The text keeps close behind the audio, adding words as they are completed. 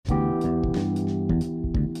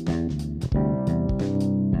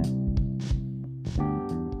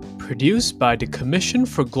produced by the Commission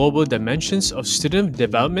for Global Dimensions of Student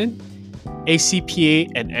Development, ACPA,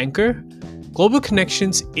 and Anchor. Global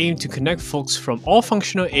Connections aim to connect folks from all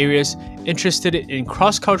functional areas interested in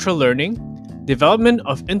cross-cultural learning, development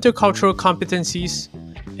of intercultural competencies,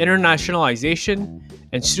 internationalization,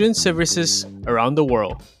 and student services around the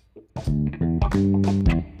world.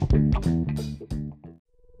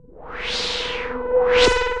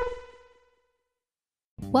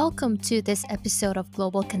 Welcome to this episode of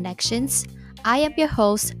Global Connections. I am your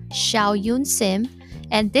host, Xiao Yun Sim,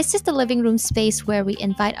 and this is the living room space where we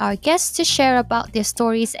invite our guests to share about their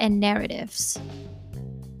stories and narratives.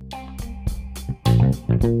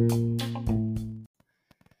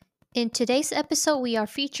 In today's episode, we are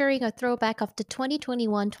featuring a throwback of the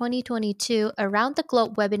 2021-2022 Around the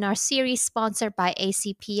Globe webinar series sponsored by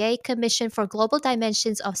ACPA, Commission for Global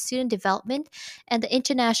Dimensions of Student Development, and the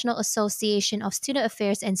International Association of Student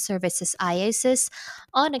Affairs and Services, IASIS,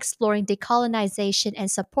 on exploring decolonization and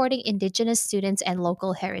supporting Indigenous students and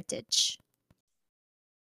local heritage.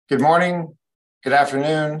 Good morning, good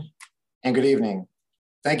afternoon, and good evening.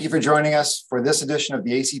 Thank you for joining us for this edition of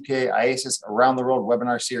the ACPA IASIS Around the World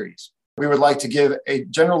webinar series. We would like to give a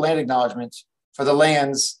general land acknowledgement for the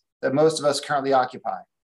lands that most of us currently occupy.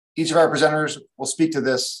 Each of our presenters will speak to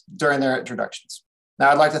this during their introductions.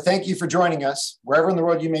 Now, I'd like to thank you for joining us wherever in the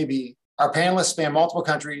world you may be. Our panelists span multiple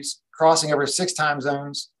countries, crossing over 6 time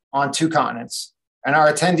zones on 2 continents, and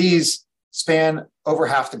our attendees span over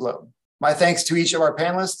half the globe. My thanks to each of our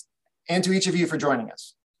panelists and to each of you for joining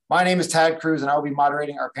us. My name is Tad Cruz, and I will be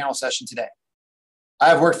moderating our panel session today. I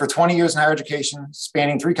have worked for 20 years in higher education,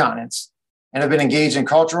 spanning 3 continents, and have been engaged in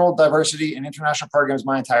cultural diversity and international programs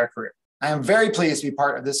my entire career. I am very pleased to be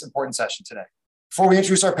part of this important session today. Before we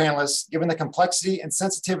introduce our panelists, given the complexity and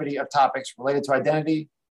sensitivity of topics related to identity,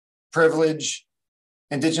 privilege,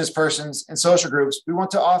 Indigenous persons, and social groups, we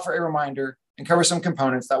want to offer a reminder and cover some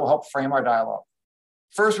components that will help frame our dialogue.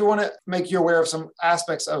 First, we want to make you aware of some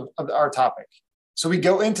aspects of our topic, so we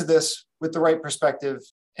go into this with the right perspective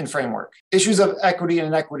and framework. Issues of equity and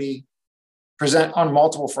inequity present on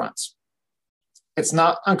multiple fronts. It's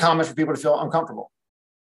not uncommon for people to feel uncomfortable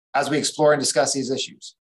as we explore and discuss these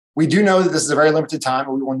issues. We do know that this is a very limited time,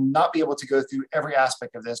 and we will not be able to go through every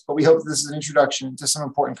aspect of this, but we hope that this is an introduction to some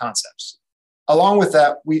important concepts. Along with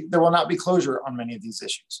that, there will not be closure on many of these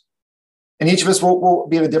issues. And each of us will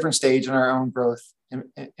be at a different stage in our own growth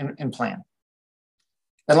and plan.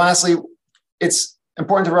 And lastly, it's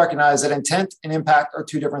important to recognize that intent and impact are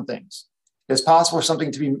 2 different things. It's possible for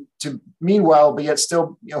something to mean well, but yet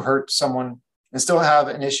still hurt someone and still have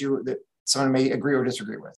an issue that someone may agree or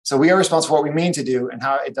disagree with. So we are responsible for what we mean to do and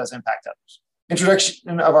how it does impact others.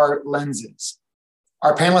 Introduction of our lenses.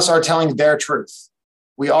 Our panelists are telling their truth.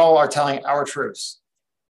 We all are telling our truths.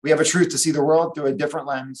 We have a truth to see the world through a different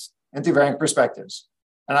lens and through varying perspectives.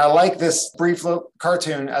 And I like this brief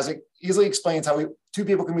cartoon as it easily explains how 2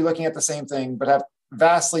 people can be looking at the same thing, but have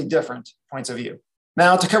vastly different points of view.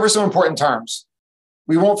 Now, to cover some important terms,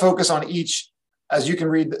 we won't focus on each as you can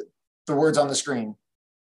read the words on the screen,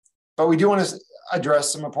 but we do want to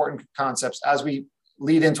address some important concepts as we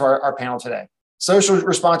lead into our panel today. Social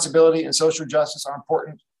responsibility and social justice are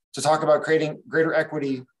important to talk about creating greater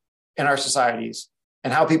equity in our societies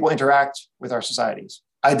and how people interact with our societies.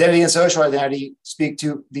 Identity and social identity speak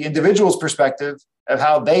to the individual's perspective of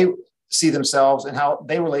how they see themselves and how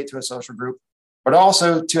they relate to a social group, but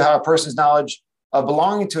also to how a person's knowledge of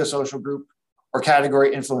belonging to a social group or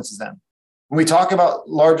category influences them. When we talk about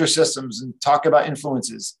larger systems and talk about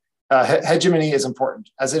influences, hegemony is important,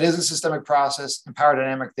 as it is a systemic process and power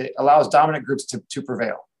dynamic that allows dominant groups to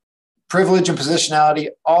prevail. Privilege and positionality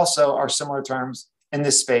also are similar terms in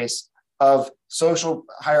this space of social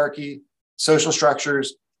hierarchy, social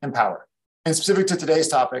structures, and power. And specific to today's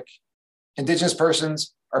topic, Indigenous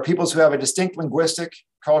persons are peoples who have a distinct linguistic,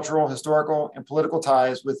 cultural, historical, and political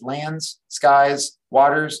ties with lands, skies,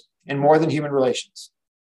 waters, and more than human relations,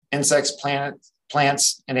 insects,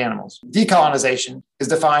 plants, and animals. Decolonization is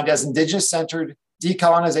defined as Indigenous-centered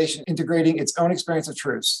decolonization integrating its own experience of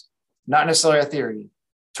truths, not necessarily a theory,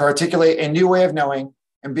 to articulate a new way of knowing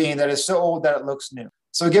and being that is so old that it looks new.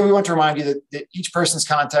 So again, we want to remind you that each person's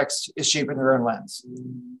context is shaping their own lens.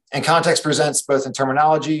 And context presents both in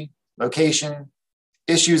terminology, location,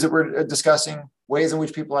 issues that we're discussing, ways in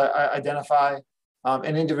which people identify,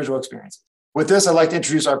 and individual experiences. With this, I'd like to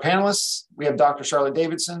introduce our panelists. We have Dr. Charlotte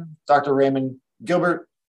Davidson, Dr. Raymond Gilbert,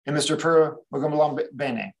 and Mr. Pura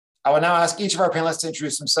Mugumbulambene. I will now ask each of our panelists to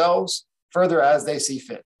introduce themselves further as they see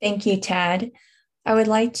fit. Thank you, Tad. I would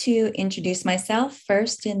like to introduce myself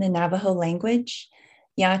first in the Navajo language.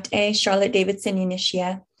 Yat e Charlotte Davidson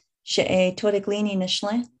Inishia, she Todiglini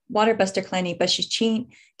Nishle, Waterbuster Clani Bashichin,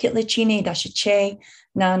 Kitlachine Dashiche,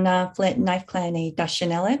 Nana Flint Knife Clani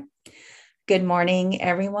Dashanella. Good morning,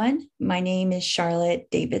 everyone. My name is Charlotte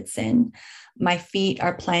Davidson. My feet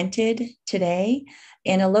are planted today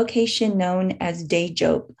in a location known as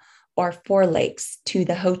Dajope, or Four Lakes, to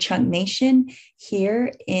the Ho-Chunk Nation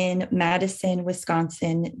here in Madison,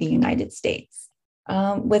 Wisconsin, the United States.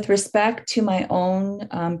 With respect to my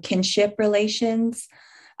own kinship relations,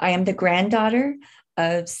 I am the granddaughter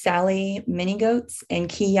of Sally Minigoats and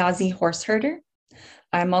Kiyazi Horseherder.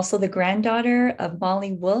 I'm also the granddaughter of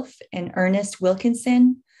Molly Wolf and Ernest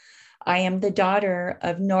Wilkinson. I am the daughter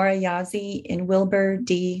of Nora Yazi and Wilbur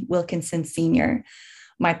D. Wilkinson Sr.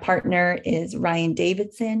 My partner is Ryan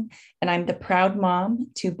Davidson, and I'm the proud mom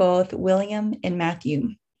to both William and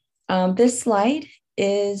Matthew. This slide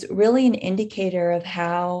is really an indicator of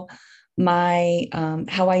how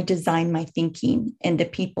I design my thinking and the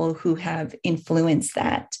people who have influenced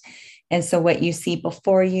that. And so what you see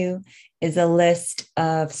before you is a list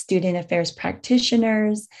of student affairs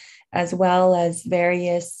practitioners, as well as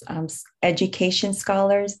various education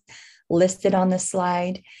scholars listed on the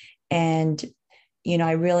slide. And,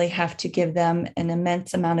 I really have to give them an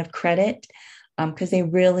immense amount of credit because they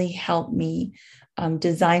really helped me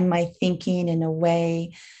design my thinking in a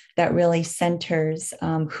way that really centers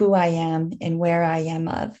who I am and where I am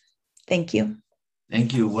of. Thank you.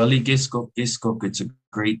 Thank you. Wali Giskok. It's a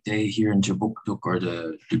great day here in Jabuktuk, or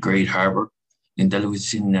the Great Harbor in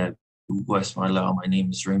Dalhousie, West Malao. My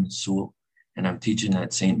name is Raymond Sewell, and I'm teaching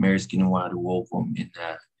at St. Mary's Ginawa Wokum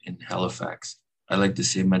in Halifax. I'd like to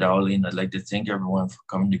say Madauli, and I'd like to thank everyone for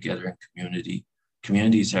coming together in community.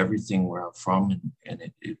 Community is everything where I'm from, and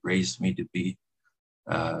it raised me to be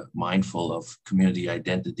mindful of community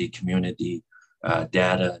identity, community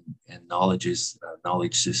data and knowledge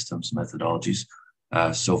systems, methodologies.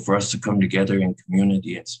 So for us to come together in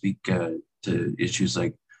community and speak to issues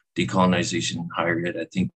like decolonization, higher ed, I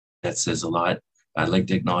think that says a lot. I'd like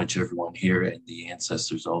to acknowledge everyone here and the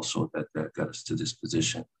ancestors also that got us to this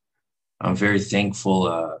position. I'm very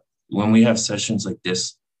thankful. When we have sessions like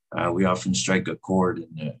this, we often strike a chord,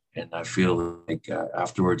 and I feel like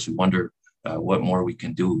afterwards we wonder what more we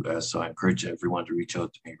can do. So I encourage everyone to reach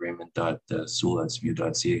out to me,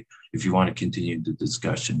 raymond.sewell@smu.ca, if you want to continue the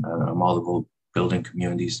discussion. I'm all about building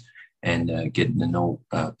communities and getting to know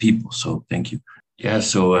people. So thank you. Yeah,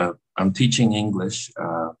 so I'm teaching English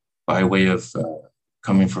by way of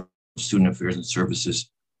coming from Student Affairs and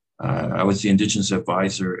Services. I was the Indigenous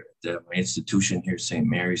advisor at my institution here, St.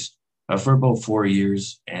 Mary's, for about 4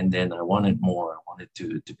 years. And then I wanted more. I wanted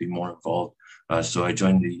to be more involved. So I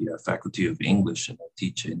joined the Faculty of English, and I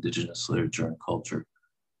teach Indigenous literature and culture.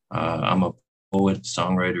 I'm a poet,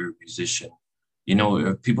 songwriter, musician.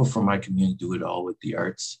 People from my community do it all with the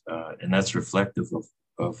arts, and that's reflective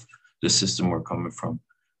of the system we're coming from.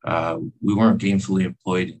 We weren't gainfully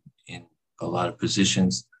employed in a lot of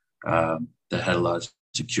positions that had a lot of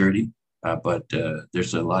security, but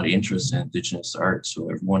there's a lot of interest in Indigenous art. So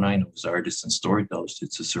everyone I know is artists and storytellers.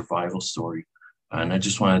 It's a survival story. And I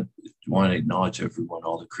just want to acknowledge everyone,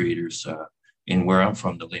 all the creators in where I'm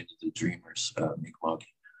from, the land of the dreamers, Mi'kmaq.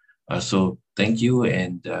 So thank you,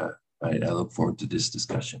 and I look forward to this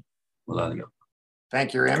discussion.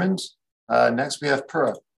 Thank you, Raymond. Next, we have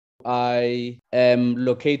Pura. I am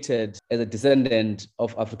located as a descendant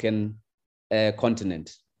of African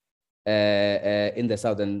continent in the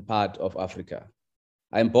southern part of Africa.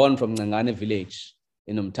 I'm born from Ngangane village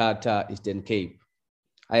in Umtata, Eastern Cape.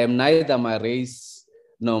 I am neither my race,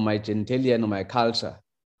 nor my genitalia, nor my culture,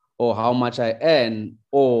 or how much I earn,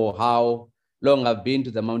 or how long I've been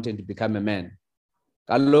to the mountain to become a man.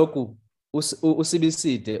 Kaloku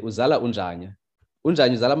usibiside uzala unjanya.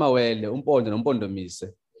 Unjanya uzala mawele, umpondo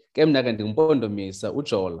nompondomise. Ke mna ke ndingumpondomisa,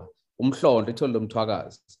 ujola, umhlonto ithole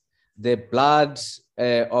lomthwakazi. The blood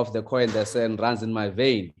of the coin, the sand runs in my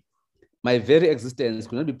vein. My very existence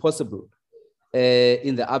could not be possible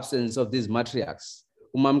in the absence of these matriarchs.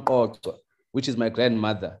 Umamqoqo, which is my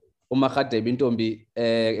grandmother. Umakhatebe intombi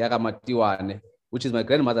yakamatiwane, which is my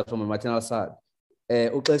grandmother from my maternal side.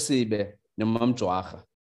 Uqesibe nomamjwarha.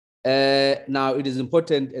 Now, it is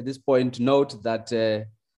important at this point to note that,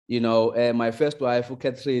 my first wife,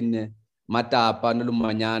 Catherine Matapa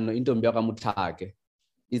Nolumanyano, intombi yakamuthake,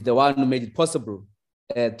 is the one who made it possible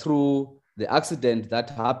through the accident that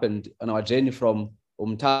happened on our journey from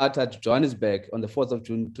Umtata to Johannesburg on the 4th of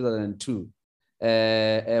June, 2002.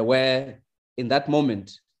 Where in that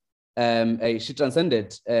moment, she transcended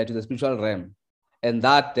to the spiritual realm. And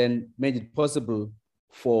that then made it possible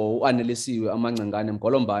for Annelisiwe Amangangane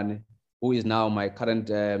Mkolombane, who is now my current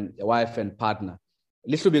wife and partner.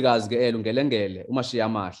 lihlubikazi ke elo ngelengele umashiya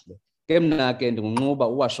amahle ke mna ke ndingunquba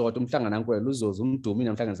uwashota umhlangana nkwelo uzozi umdumi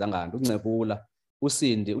namhlanje zangana uNcepula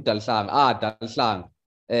uSindi uDalihlanga Dalihlanga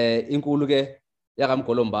inkulu ke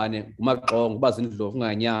yakamgolombane umaqongo ubazindlovu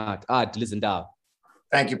unganyathi dilizindaba.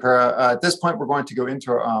 Thank you, Para. At this point, we're going to go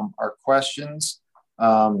into our questions.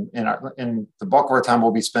 And the bulk of our time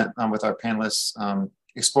will be spent with our panelists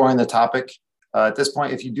exploring the topic. At this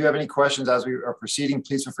point, if you do have any questions as we are proceeding,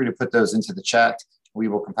 please feel free to put those into the chat. We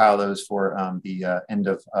will compile those for the end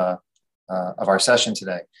of our session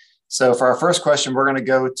today. So for our first question, we're going to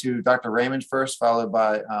go to Dr. Raymond first, followed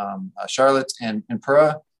by Charlotte and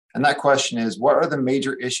Pura. And that question is, what are the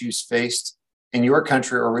major issues faced in your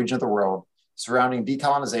country or region of the world surrounding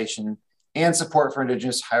decolonization and support for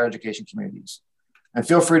Indigenous higher education communities? And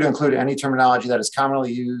feel free to include any terminology that is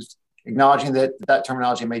commonly used, acknowledging that that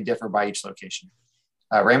terminology may differ by each location.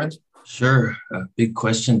 Raymond? Sure. Big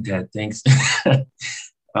question, Ted. Thanks.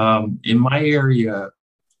 In my area,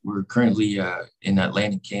 we're currently in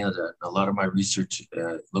Atlantic Canada. A lot of my research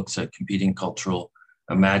looks at competing cultural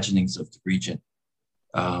imaginings of the region.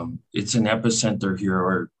 It's an epicenter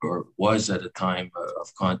here, or was at a time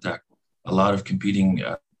of contact, a lot of competing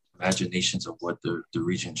imaginations of what the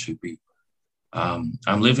region should be.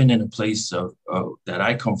 I'm living in a place that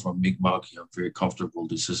I come from, Mi'kmaq. I'm very comfortable.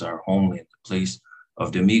 This is our homeland, the place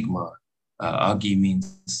of the Mi'kmaq. Agi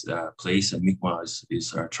means place, and Mi'kmaq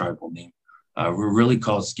is our tribal name. We're really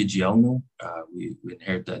called Skijielnu. We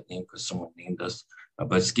inherit that name because someone named us.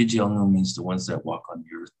 But Skijielnu means the ones that walk on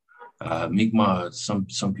the earth. Mi'kmaq,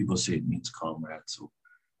 some people say it means comrade. So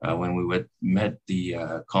when we met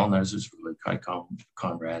the colonizers, we were like, hi,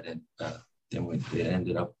 comrade. And then it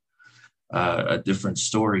ended up a different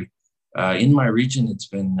story. In my region, it's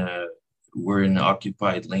been, we're in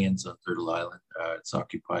occupied lands on Turtle Island. It's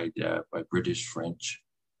occupied by British, French,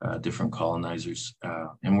 different colonizers.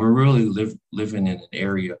 And we're really living in an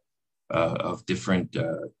area of different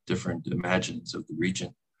imaginings of the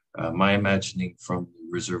region. My imagining from the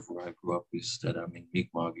reserve where I grew up is that I'm in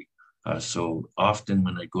Mi'kma'ki. So often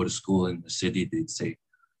when I go to school in the city, they'd say,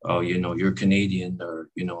 oh, you're Canadian, or,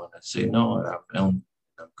 and I'd say, no, I'm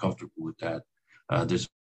comfortable with that. There's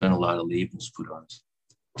been a lot of labels put on us.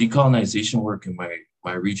 Decolonization work in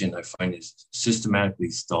my region, I find, is systematically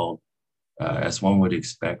stalled, as one would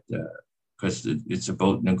expect, because it's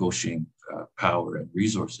about negotiating power and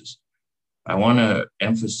resources. I want to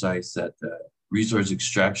emphasize that resource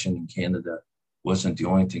extraction in Canada wasn't the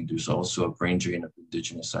only thing. There's also a brain drain of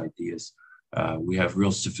Indigenous ideas. We have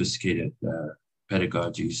real sophisticated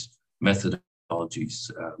pedagogies, methodologies,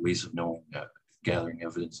 ways of knowing, gathering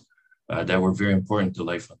evidence that were very important to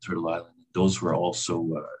life on Turtle Island. Those were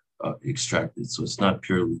also extracted. So it's not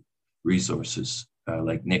purely resources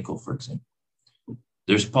like nickel, for example.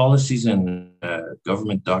 There's policies and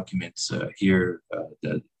government documents here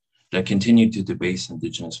that continue to debase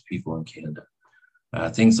Indigenous people in Canada.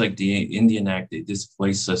 Things like the Indian Act, they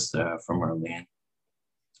displace us from our land,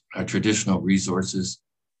 our traditional resources.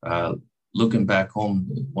 Looking back home,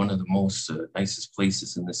 one of the most nicest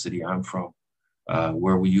places in the city I'm from,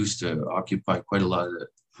 where we used to occupy quite a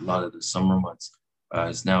lot of the summer months,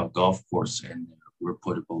 is now a golf course, and we're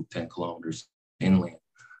put about 10 kilometers inland.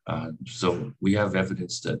 So we have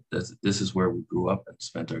evidence that this is where we grew up and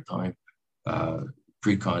spent our time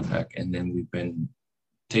pre-contact, and then we've been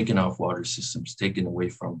taken off water systems, taken away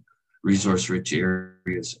from resource-rich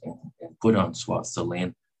areas, and put on swaths of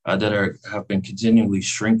land that have been continually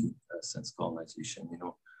shrinking since colonization.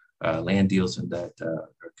 Land deals and that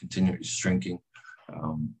are continually shrinking,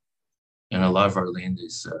 and a lot of our land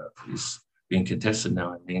is being contested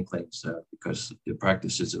now in land claims because the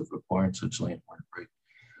practices of acquiring such land weren't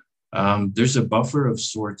right. There's a buffer of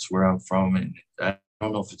sorts where I'm from, and I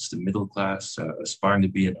don't know if it's the middle class aspiring to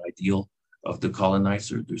be an ideal of the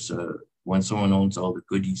colonizer. There's when someone owns all the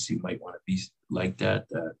goodies, you might want to be like that.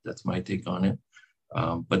 That's my take on it.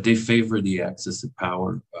 But they favor the access to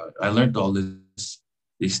power. I learned all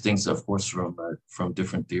these things, of course, from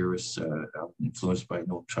different theorists, influenced by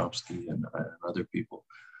Noam Chomsky and other people.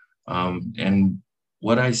 And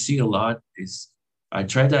what I see a lot is I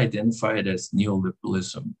try to identify it as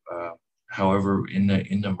neoliberalism. However,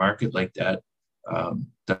 in a market like that,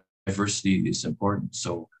 diversity is important.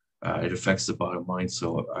 So it affects the bottom line.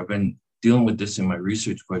 So I've been dealing with this in my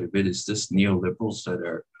research quite a bit. Is this neoliberals that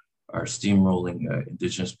are steamrolling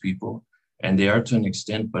Indigenous people? And they are to an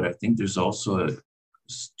extent, but I think there's also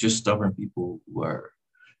just stubborn people who are,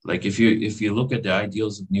 like, if you look at the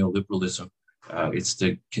ideals of neoliberalism, it's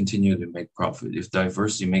to continue to make profit. If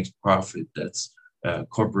diversity makes profit, that's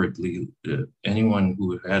corporately, anyone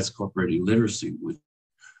who has corporate illiteracy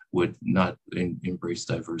would not embrace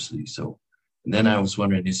diversity. So, and then I was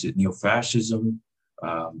wondering, is it neo-fascism?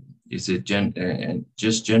 Is it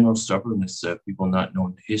just general stubbornness, people not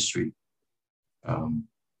knowing the history?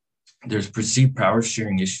 There's perceived power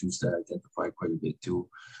sharing issues that I identify quite a bit too.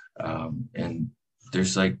 And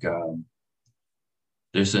there's like,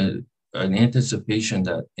 there's an anticipation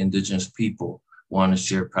that indigenous people want to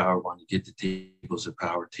share power, want to get the tables of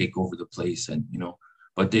power, take over the place, and, you know,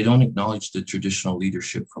 but they don't acknowledge the traditional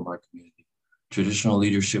leadership from our community. Traditional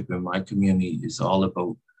leadership in my community is all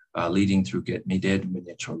about leading through get me dead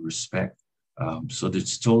or respect. So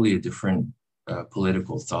it's totally a different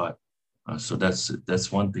political thought. So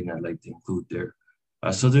that's one thing I'd like to include there.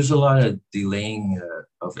 So there's a lot of delaying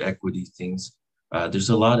of equity things. There's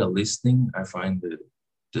a lot of listening. I find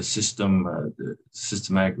the system, the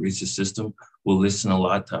systematic racist system, will listen a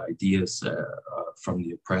lot to ideas from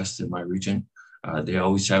the oppressed in my region. They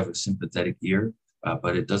always have a sympathetic ear,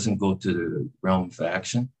 but it doesn't go to the realm of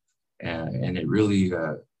action. And it really,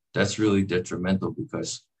 that's really detrimental,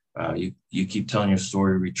 because you keep telling your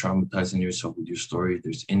story, re-traumatizing yourself with your story.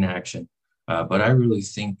 There's inaction. But I really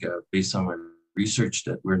think, based on my research,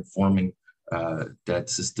 that we're informing that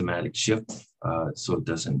systematic shift, so it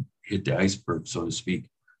doesn't hit the iceberg, so to speak.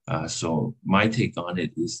 So my take on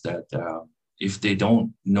it is that if they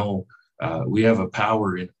don't know, we have a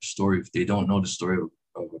power in our story. If they don't know the story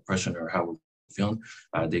of oppression or how we're feeling,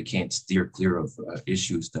 they can't steer clear of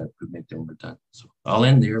issues that could make them redundant. So I'll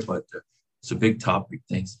end there, but it's a big topic.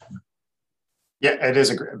 Thanks. Yeah, it is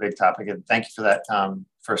a big topic, and thank you for that,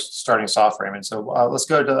 for starting us off, Raymond. So let's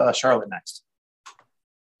go to Charlotte next.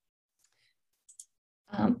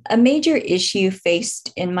 A major issue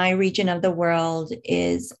faced in my region of the world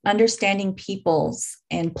is understanding peoples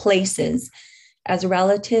and places as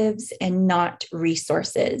relatives and not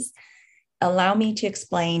resources. Allow me to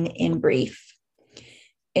explain in brief.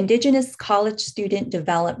 Indigenous college student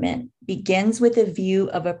development begins with a view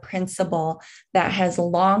of a principle that has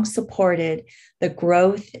long supported the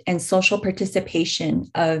growth and social participation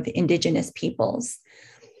of Indigenous peoples.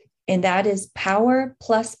 And that is power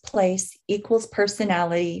plus place equals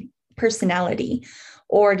personality,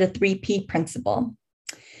 or the 3P principle.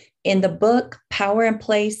 In the book, Power and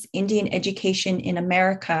Place, Indian Education in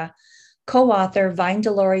America, co-author Vine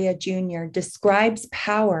Deloria Jr. describes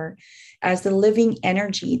power as the living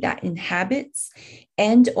energy that inhabits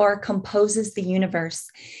and or composes the universe,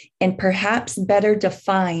 and perhaps better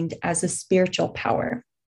defined as a spiritual power.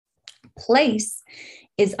 Place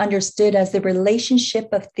is understood as the relationship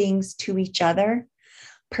of things to each other.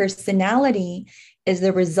 Personality is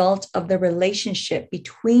the result of the relationship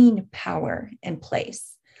between power and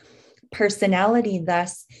place. Personality,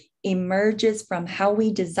 thus, emerges from how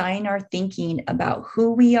we design our thinking about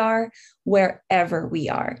who we are wherever we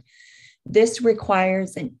are. This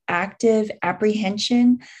requires an active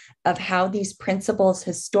apprehension of how these principles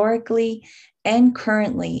historically and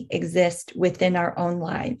currently exist within our own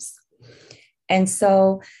lives. And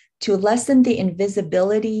so, to lessen the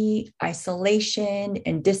invisibility, isolation,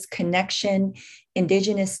 and disconnection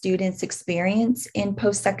Indigenous students experience in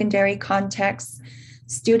post-secondary contexts,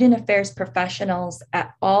 student affairs professionals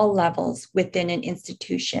at all levels within an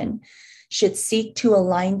institution should seek to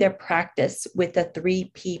align their practice with the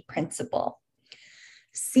 3P principle.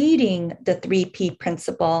 Seeding the 3P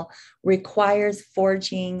principle requires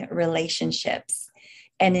forging relationships,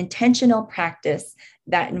 an intentional practice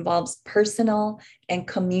that involves personal and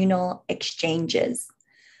communal exchanges.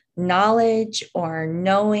 Knowledge or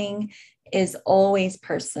knowing is always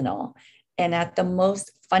personal, and at the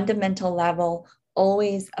most fundamental level,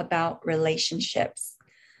 always about relationships.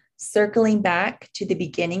 Circling back to the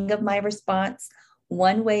beginning of my response,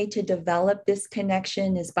 one way to develop this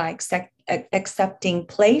connection is by accepting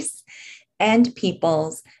place and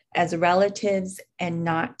peoples as relatives and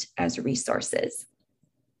not as resources.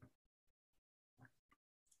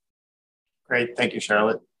 Great, thank you,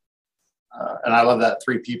 Charlotte. And I love that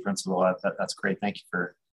 3P principle. That's great. Thank you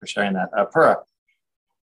for sharing that. Pura.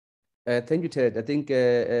 Thank you, Ted. I think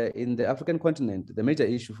in the African continent, the major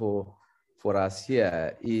issue for us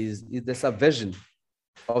here is the subversion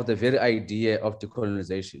of the very idea of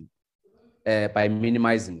decolonization by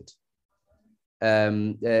minimizing it.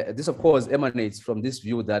 This, of course, emanates from this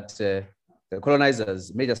view that the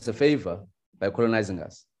colonizers made us a favor by colonizing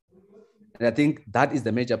us. And I think that is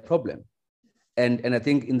the major problem. And I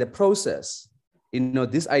think in the process,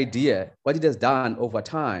 this idea, what it has done over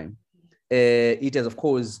time, it has, of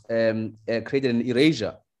course, created an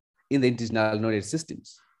erasure in the international knowledge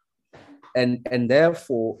systems. And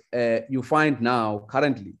therefore, you find now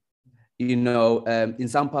currently, in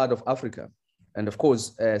some part of Africa, and of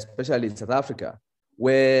course, especially in South Africa,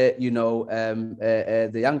 where,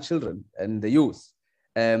 the young children and the youth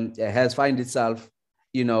has find itself,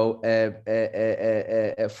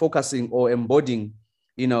 focusing or embodying,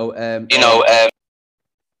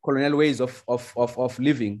 colonial ways of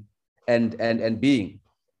living and being.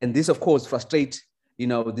 And this, of course, frustrates,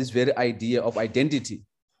 this very idea of identity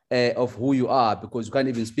of who you are, because you can't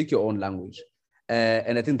even speak your own language.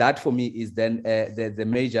 And I think that for me is then the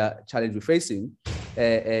major challenge we're facing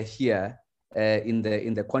here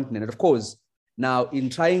in the continent. And of course, now in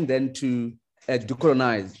trying then to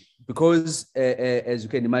decolonize, because as you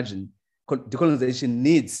can imagine, decolonization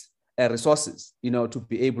needs resources, to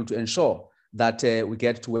be able to ensure that we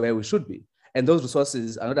get to where we should be. And those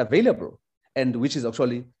resources are not available, and which is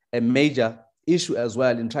actually a major issue as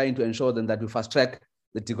well in trying to ensure then that we fast track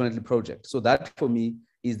the decolonial project. So that for me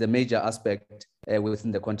is the major aspect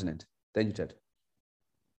within the continent. Thank you, Ted.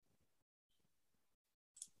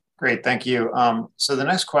 Great, thank you. So the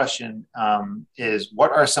next question is,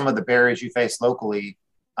 what are some of the barriers you face locally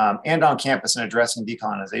and on campus in addressing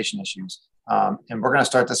decolonization issues? And we're going to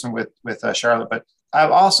start this one with Charlotte, but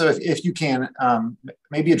I've also, if you can,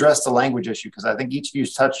 maybe address the language issue, because I think each of you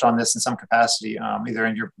touched on this in some capacity, either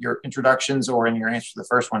in your introductions or in your answer to the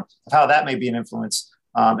first one, of how that may be an influence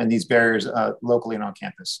in these barriers locally and on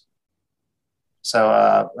campus.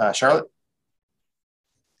 So Charlotte?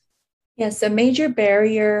 Yes, a major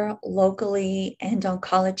barrier locally and on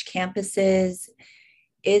college campuses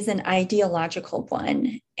is an ideological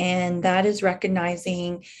one, and that is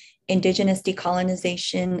recognizing Indigenous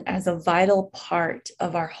decolonization as a vital part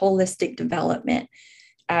of our holistic development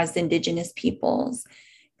as Indigenous peoples.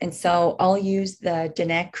 And so I'll use the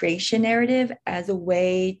Diné creation narrative as a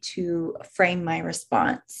way to frame my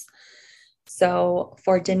response. So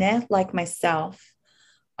for Diné, like myself,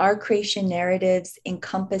 our creation narratives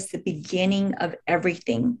encompass the beginning of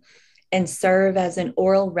everything and serve as an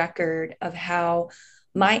oral record of how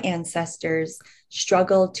my ancestors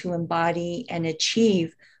struggled to embody and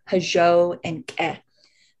achieve Hajo and Ke.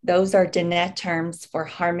 Those are Diné terms for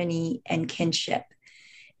harmony and kinship.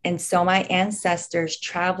 And so my ancestors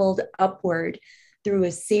traveled upward through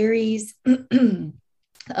a series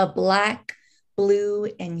of black, blue,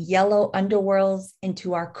 and yellow underworlds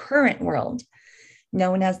into our current world,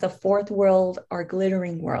 known as the fourth world or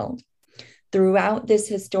glittering world. Throughout this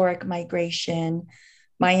historic migration,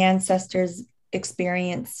 my ancestors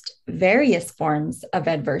experienced various forms of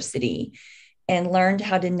adversity and learned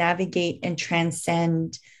how to navigate and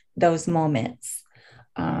transcend those moments.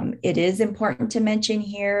 It is important to mention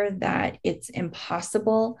here that it's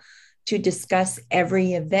impossible to discuss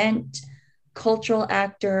every event, cultural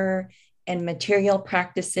actor, and material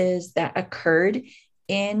practices that occurred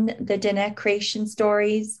in the Diné creation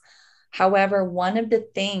stories. However, one of the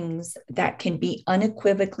things that can be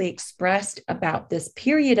unequivocally expressed about this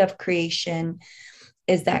period of creation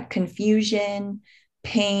is that confusion,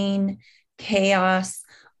 pain, chaos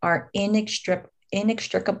are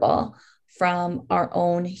inextricable from our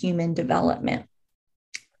own human development.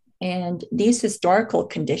 And these historical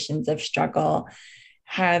conditions of struggle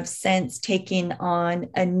have since taken on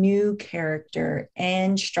a new character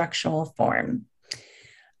and structural form.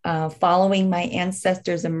 Following my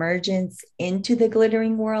ancestors' emergence into the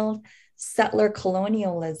glittering world, settler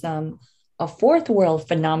colonialism, a fourth world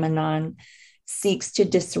phenomenon, seeks to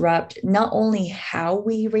disrupt not only how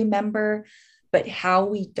we remember, but how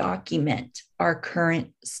we document our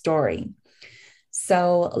current story.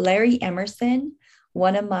 So Larry Emerson,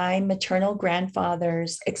 one of my maternal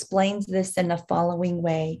grandfathers, explains this in the following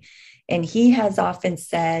way. And he has often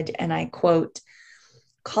said, and I quote,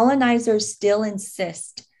 "Colonizers still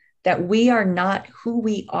insist that we are not who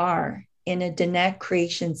we are in a Diné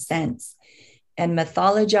creation sense, and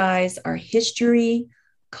mythologize our history,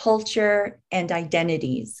 culture, and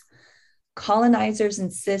identities. Colonizers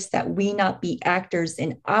insist that we not be actors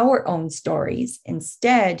in our own stories.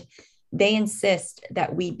 Instead, they insist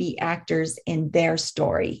that we be actors in their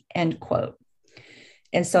story," end quote.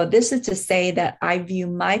 And so this is to say that I view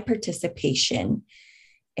my participation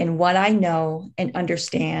in what I know and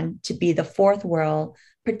understand to be the fourth world,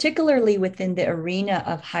 particularly within the arena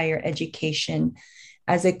of higher education,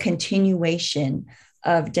 as a continuation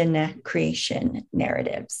of Diné creation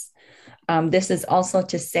narratives. This is also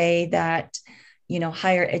to say that,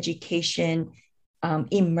 higher education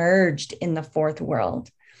emerged in the fourth world.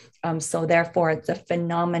 So therefore, it's a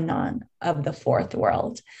phenomenon of the fourth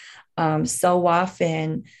world. So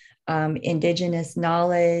often, Indigenous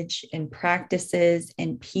knowledge and practices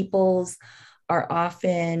and peoples are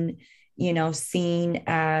often, seen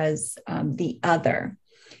as the other,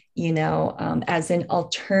 as an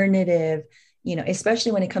alternative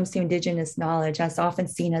especially when it comes to Indigenous knowledge, that's often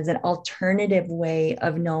seen as an alternative way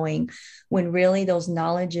of knowing, when really those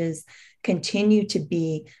knowledges continue to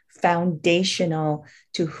be foundational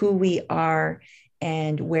to who we are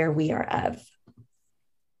and where we are of.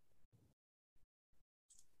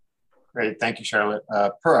 Great. Thank you, Charlotte.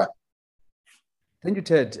 Pura. Thank you,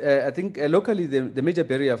 Ted. I think locally, the major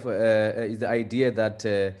barrier is the idea that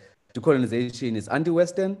decolonization is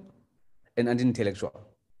anti-Western and anti-intellectual.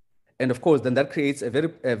 And of course, then that creates a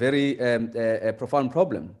very profound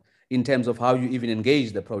problem in terms of how you even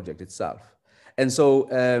engage the project itself. And so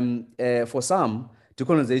for some,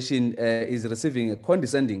 decolonization is receiving a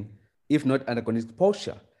condescending, if not antagonistic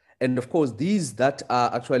posture. And of course, these that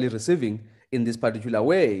are actually receiving in this particular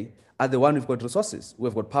way are the ones who've got resources,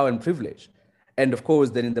 who've got power and privilege. And of course,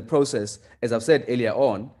 then in the process, as I've said earlier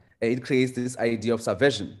on, it creates this idea of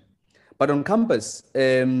subversion. But on campus,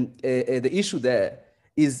 the issue there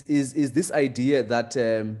is this idea that,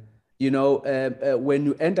 when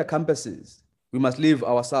you enter campuses, we must leave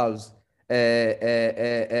ourselves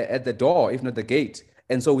at the door, if not the gate.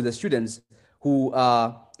 And so with the students who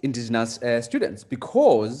are Indigenous students,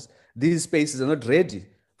 because these spaces are not ready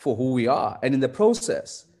for who we are. And in the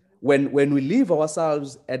process, when we leave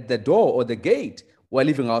ourselves at the door or the gate, we're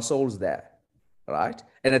leaving our souls there, right?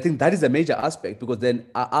 And I think that is a major aspect, because then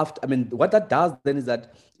what that does then is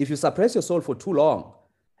that if you suppress your soul for too long,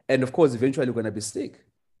 and of course, eventually you're going to be sick,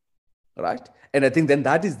 right? And I think then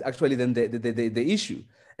that is actually then the issue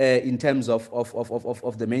in terms of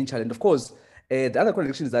the main challenge. Of course, the other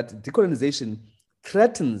contradiction is that decolonization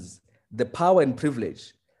threatens the power and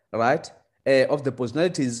privilege, right, of the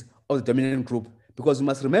personalities of the dominant group, because we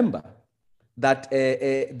must remember that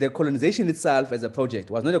the colonization itself as a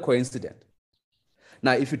project was not a coincidence.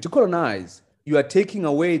 Now, if you decolonize, you are taking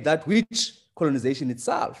away that which colonization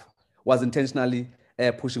itself was intentionally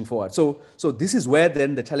pushing forward. So this is where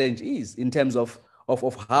then the challenge is in terms of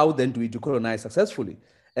how then do we decolonize successfully.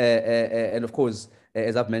 And of course,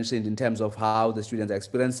 as I've mentioned, in terms of how the students are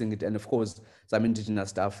experiencing it, and of course, some Indigenous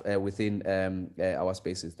stuff within our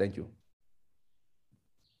spaces. Thank you.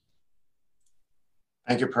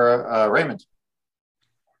 Thank you, Pura. Raymond.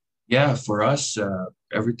 Yeah, for us,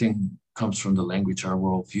 everything comes from the language, our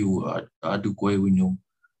worldview. Adugwewinu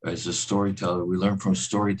as a storyteller, we learn from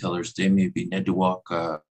storytellers. They may be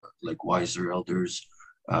Neduwak, like wiser elders,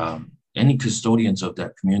 any custodians of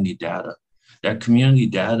that community data. That community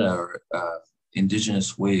data or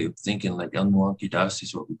Indigenous way of thinking, like El Nuanki Dasi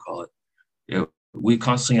is what we call it. We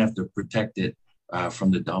constantly have to protect it from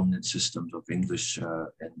the dominant systems of English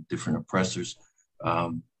and different oppressors,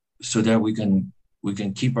 so that we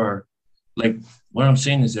can keep our, like what I'm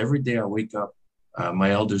saying is every day I wake up,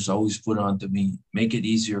 my elders always put on to me, make it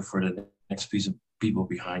easier for the next piece of people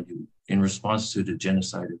behind you in response to the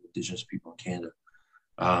genocide of Indigenous people in Canada.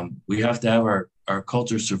 We have to have our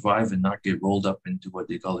culture survive and not get rolled up into what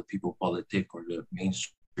they call the people politic or the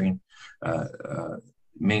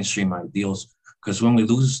mainstream ideals. Because when we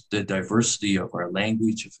lose the diversity of our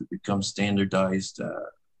language, if it becomes standardized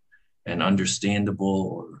and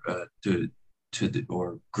understandable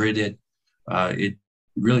or gridded, it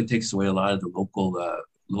really takes away a lot of the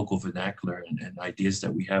local vernacular and ideas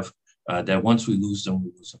that we have, that once we lose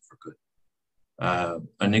them for good.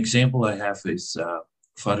 An example I have is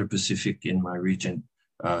Father Pacific in my region,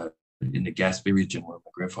 in the Gaspé region where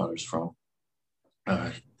my grandfather's from.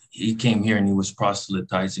 He came here and he was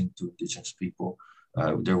proselytizing to Indigenous people.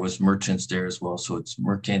 There was merchants there as well, so it's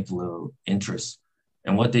mercantile interests.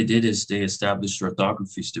 And what they did is they established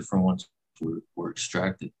orthographies, different ones were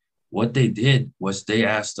extracted. What they did was they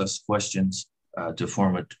asked us questions to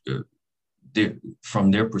form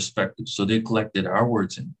from their perspective. So they collected our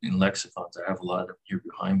words in lexicons. I have a lot of them here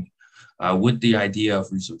behind me, with the idea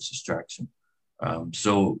of resource extraction.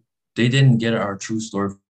 So they didn't get our true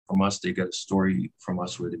story from us. They got a story from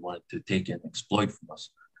us where they wanted to take and exploit from us.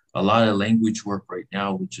 A lot of language work right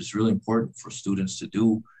now, which is really important for students to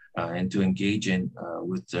do and to engage in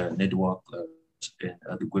with Neduwak and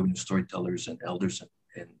other Gwibinu storytellers and elders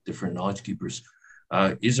and different knowledge keepers,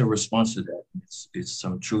 is a response to that. It's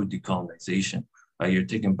some true decolonization. You're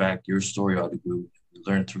taking back your story out of Gwibinu, you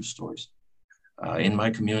learn through stories. In my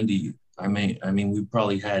community, I mean, we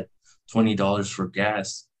probably had $20 for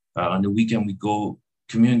gas. On the weekend, we go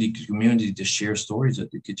community to community to share stories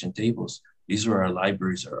at the kitchen tables. These are our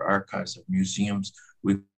libraries, our archives, our museums.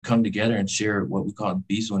 We come together and share what we call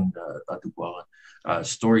Bizun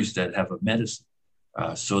stories that have a medicine.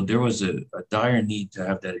 So there was a dire need to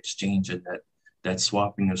have that exchange and that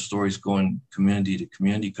swapping of stories going community to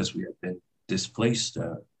community, because we have been displaced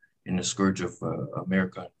in the scourge of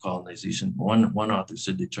American colonization. One author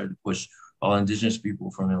said they tried to push all indigenous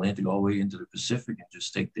people from the Atlantic all the way into the Pacific and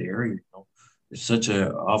just take the area. You know, it's such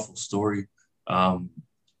an awful story. And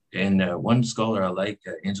one scholar I like,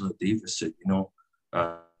 Angela Davis, said, you know,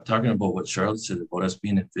 talking about what Charlotte said about us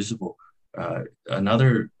being invisible.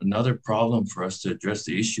 Another problem for us to address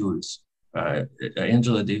the issue is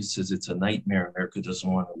Angela Davis says it's a nightmare. America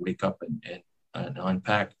doesn't want to wake up and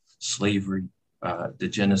unpack slavery, the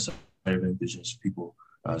genocide of indigenous people.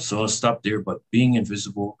 So I'll stop there. But being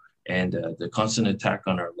invisible and the constant attack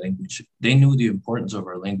on our language, they knew the importance of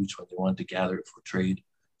our language when they wanted to gather it for trade.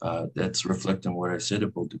 That's reflecting what I said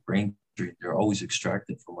about the brain drain. They're always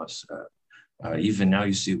extracted from us. Even now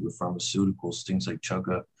you see it with pharmaceuticals, things like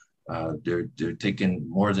chaga. They're taking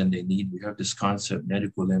more than they need. We have this concept,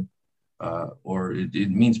 medical limp, or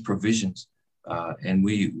it means provisions. And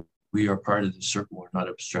we are part of the circle. We're not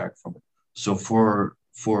abstract from it. So for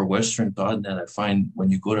Western thought, that I find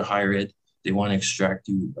when you go to higher ed, they want to extract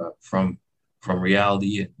you from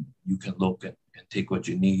reality, and you can look and take what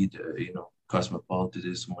you need, you know,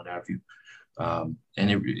 cosmopolitanism, what have you. And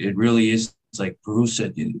it really is, like Peru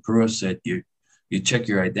said, you check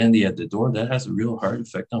your identity at the door. That has a real hard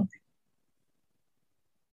effect on people.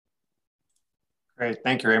 Great,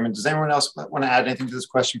 thank you, Raymond. Does anyone else want to add anything to this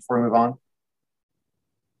question before we move on?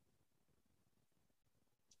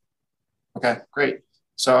 Okay, great.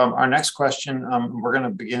 So our next question, we're going to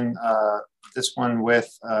begin this one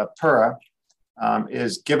with Pura,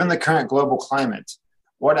 is given the current global climate,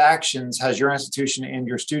 what actions has your institution and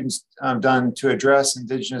your students done to address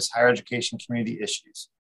Indigenous higher education community issues?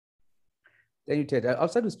 Thank you, Ted. I'll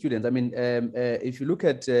start with students. I mean, if you look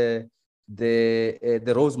at the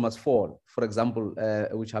Rose Must Fall, for example,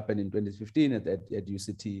 which happened in 2015 at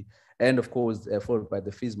UCT, and of course, followed by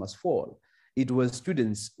the Fees Must Fall, it was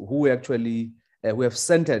students who actually who have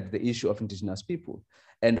centered the issue of Indigenous people,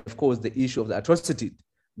 and of course, the issue of the atrocity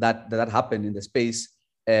that happened in the space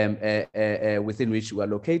within which we are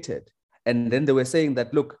located. And then they were saying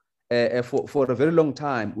that, look, for a very long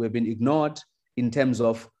time, we've been ignored in terms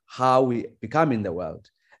of how we become in the world.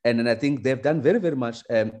 And then I think they've done very, very much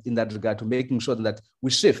in that regard to making sure that we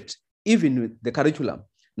shift, even with the curriculum.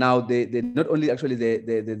 Now, they not only actually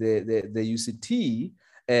the UCT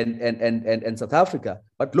and South Africa,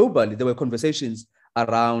 but globally, there were conversations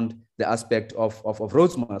around the aspect of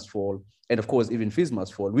Rhodes Must Fall, and of course, even Fees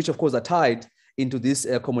Must Fall, which of course are tied into this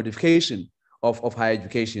commodification of higher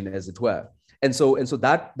education, as it were. And so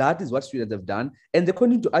that is what students have done, and they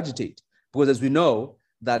continue to agitate, because as we know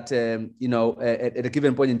that you know, at a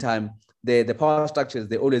given point in time, the power structures,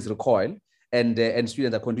 they always recoil, and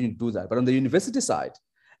students are continuing to do that. But on the university side,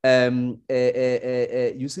 UCT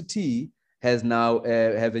has now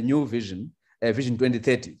have a new vision, Vision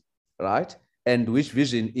 2030, right? And which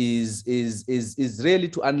vision is really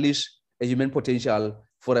to unleash a human potential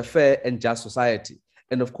for a fair and just society.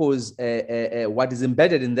 And of course, what is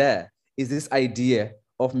embedded in there is this idea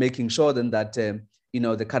of making sure then that you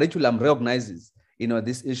know, the curriculum recognizes, you know,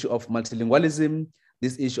 this issue of multilingualism,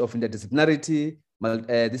 this issue of interdisciplinarity,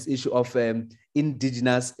 this issue of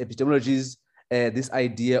indigenous epistemologies, this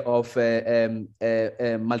idea of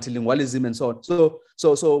multilingualism and so on.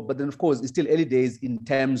 So, but then of course, it's still early days in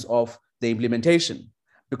terms of the implementation,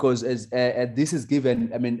 because as this is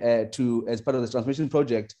given, I mean, as part of the transformation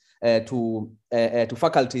project to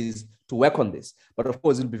faculties to work on this. But of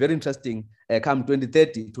course, it'll be very interesting come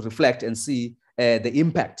 2030 to reflect and see the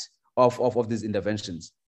impact of these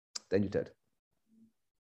interventions. Thank you, Ted.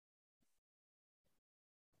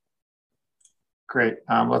 Great.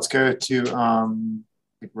 Let's go to, I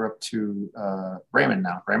think we're up to Raymond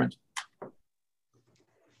now. Raymond?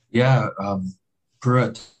 Yeah,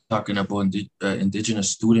 Pura talking about Indigenous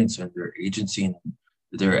students and their agency and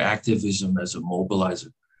their activism as a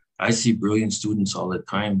mobilizer. I see brilliant students all the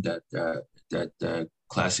time that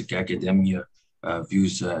classic academia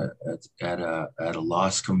views at a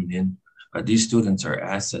loss coming in. These students are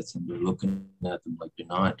assets, and they're looking at them like they're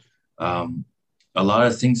not. A lot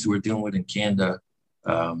of things we're dealing with in Canada,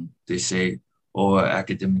 they say, oh,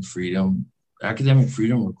 academic freedom. Academic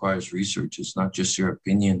freedom requires research. It's not just your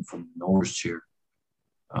opinion from the knower's chair.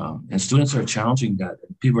 And students are challenging that.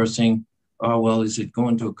 And people are saying, oh, well, is it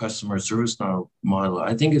going to a customer service model?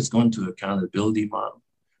 I think it's going to accountability model.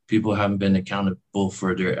 People haven't been accountable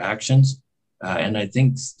for their actions. And I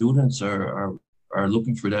think students are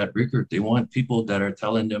looking for that rigor. They want people that are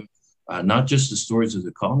telling them not just the stories of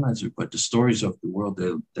the colonizer, but the stories of the world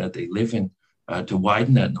that they live in, to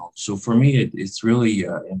widen that knowledge. So for me, it's really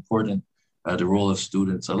important, the role of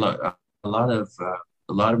students. A lot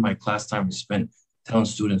of my class time is spent telling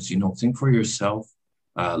students, you know, think for yourself,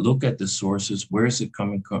 look at the sources. Where is it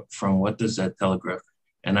coming from? What does that telegraph?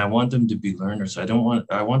 And I want them to be learners. I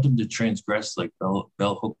want them to transgress, like Bell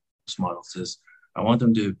Hooks model says. I want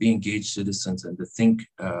them to be engaged citizens and to think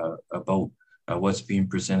about what's being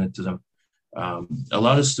presented to them. A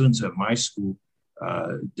lot of students at my school,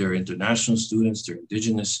 they're international students, they're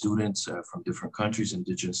Indigenous students from different countries,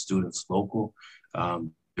 Indigenous students local,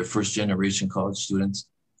 they're first generation college students.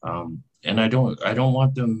 And I don't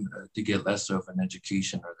want them to get less of an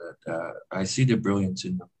education, or that I see the brilliance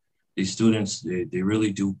in them. These students, they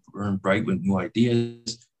really do burn bright with new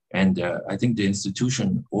ideas. And I think the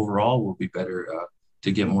institution overall will be better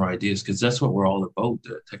to get more ideas, because that's what we're all about,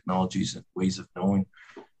 technologies and ways of knowing.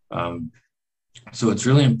 So it's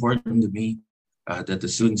really important to me that the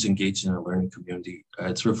students engage in a learning community.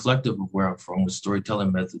 It's reflective of where I'm from with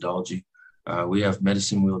storytelling methodology. We have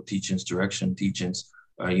medicine wheel teachings, direction teachings.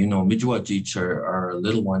 Mijuajich are our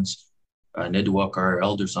little ones, Neduak are our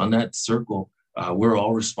elders. On that circle, we're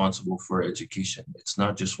all responsible for education. It's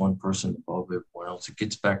not just one person above everyone else. It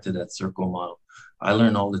gets back to that circle model. I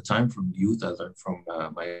learn all the time from youth. I learn from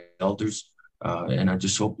my elders, and I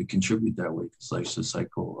just hope to contribute that way, because life's a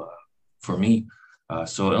cycle for me.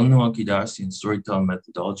 So Ilnuaki Dasi and storytelling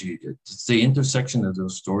methodology, it's the intersection of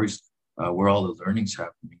those stories where all the learning's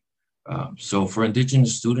happening. So for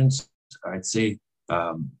Indigenous students, I'd say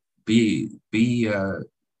be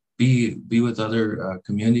with other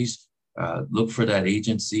communities, look for that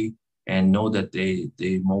agency, and know that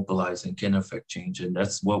they mobilize and can affect change. And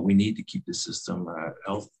that's what we need to keep the system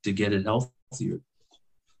to get it healthier.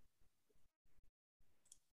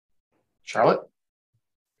 Charlotte?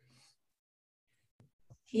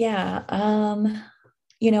 Yeah,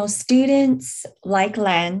 students like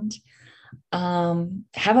land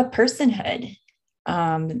have a personhood.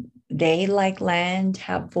 They, like land,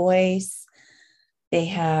 have voice, they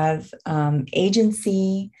have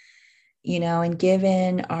agency, and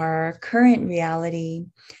given our current reality,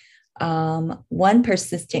 one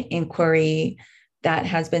persistent inquiry that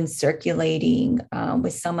has been circulating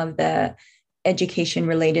with some of the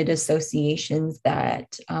education-related associations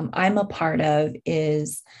that I'm a part of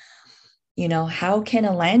is, how can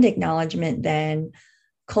a land acknowledgement then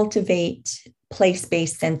cultivate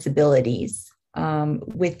place-based sensibilities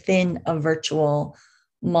within a virtual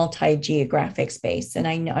multi-geographic space? And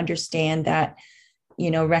I understand that,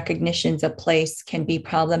 recognitions of place can be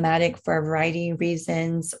problematic for a variety of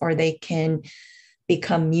reasons, or they can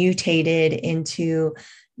become mutated into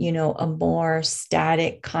a more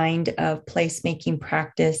static kind of placemaking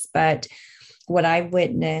practice. But what I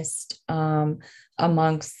witnessed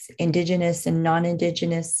amongst Indigenous and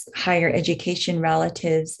non-Indigenous higher education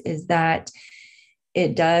relatives is that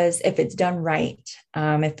it does, if it's done right,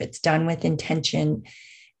 if it's done with intention,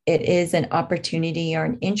 it is an opportunity or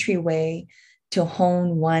an entryway to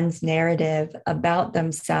hone one's narrative about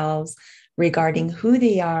themselves regarding who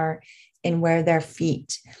they are and where their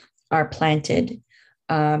feet are planted.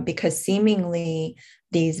 Because seemingly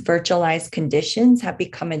these virtualized conditions have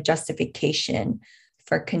become a justification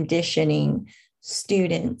for conditioning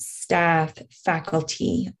students, staff,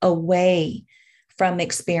 faculty away from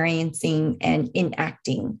experiencing and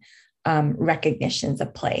enacting recognitions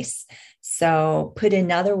of place. So put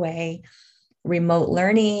another way, remote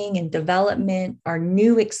learning and development are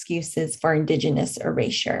new excuses for Indigenous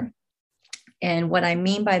erasure. And what I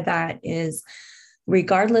mean by that is,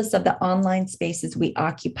 regardless of the online spaces we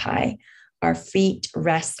occupy, our feet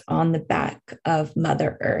rest on the back of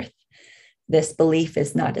Mother Earth. This belief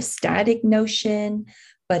is not a static notion,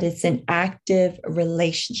 but it's an active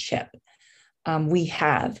relationship we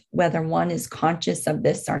have, whether one is conscious of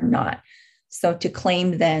this or not. So to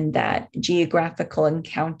claim then that geographical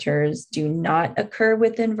encounters do not occur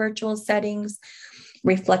within virtual settings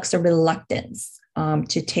reflects a reluctance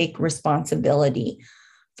to take responsibility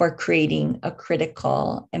for creating a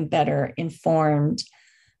critical and better informed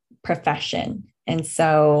profession. And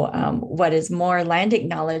so what is more, land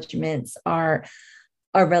acknowledgements are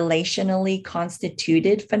a relationally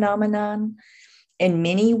constituted phenomenon, and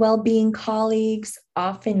many well-being colleagues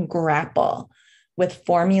often grapple with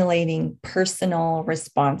formulating personal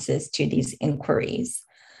responses to these inquiries.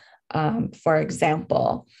 For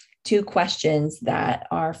example, two questions that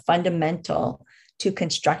are fundamental to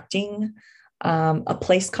constructing a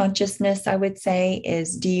place consciousness, I would say,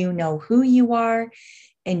 is, do you know who you are?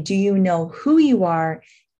 And do you know who you are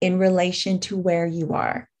in relation to where you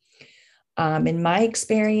are? In my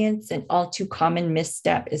experience, an all too common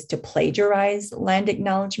misstep is to plagiarize land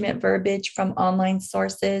acknowledgement verbiage from online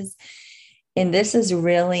sources. And this is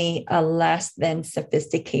really a less than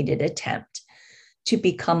sophisticated attempt to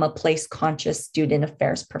become a place conscious student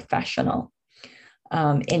affairs professional.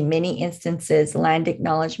 In many instances, land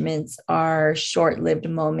acknowledgements are short-lived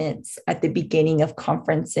moments at the beginning of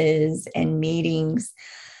conferences and meetings.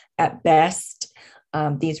 At best,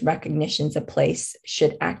 these recognitions of place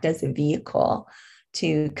should act as a vehicle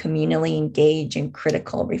to communally engage in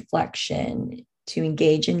critical reflection, to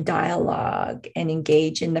engage in dialogue, and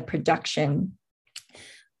engage in the production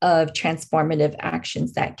of transformative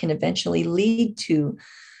actions that can eventually lead to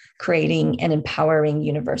creating an empowering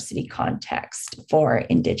university context for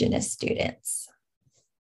Indigenous students.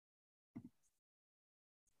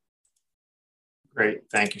 Great,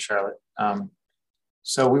 thank you, Charlotte.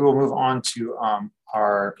 So we will move on to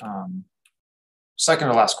our second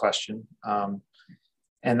to last question.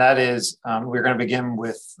 And that is, we're going to begin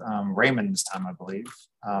with Raymond this time, I believe.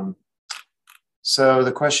 So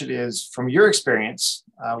the question is, from your experience,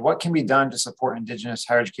 what can be done to support Indigenous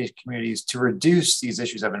higher education communities to reduce these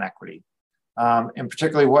issues of inequity? And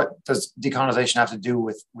particularly, what does decolonization have to do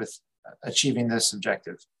with achieving this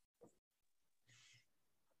objective?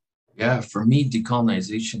 Yeah, for me,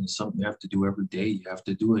 decolonization is something you have to do every day. You have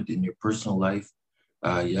to do it in your personal life.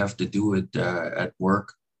 You have to do it at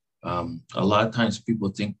work. A lot of times people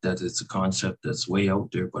think that it's a concept that's way out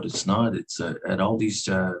there, but it's not. It's at all these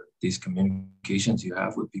communications you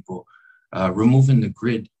have with people, removing the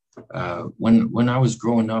grid. When I was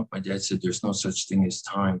growing up, my dad said there's no such thing as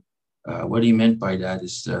time. What he meant by that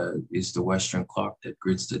is the Western clock that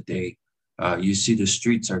grids the day. You see the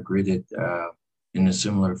streets are gridded in a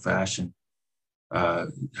similar fashion.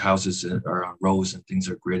 Houses are on rows and things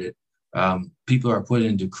are gridded. People are put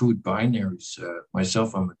into crude binaries.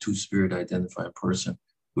 Myself, I'm a two-spirit identified person.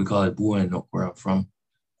 We call it Bua and where I'm from.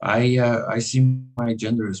 I see my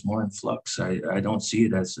gender as more in flux. I don't see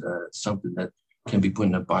it as something that can be put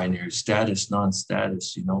in a binary status,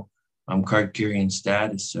 non-status, you know. I'm card-carrying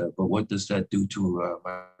status, but what does that do to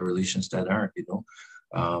my relations that aren't, you know?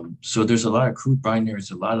 So there's a lot of crude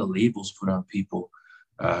binaries, a lot of labels put on people.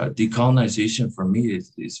 Decolonization for me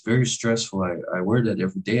is very stressful. I wear that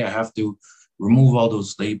every day. I have to remove all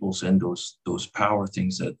those labels and those power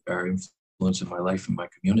things that are influencing my life and my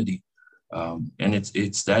community. And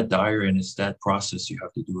it's that dire and it's that process. You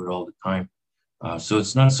have to do it all the time. So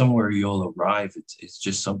it's not somewhere you'll arrive. It's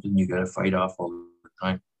just something you got to fight off all the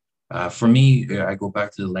time. For me, I go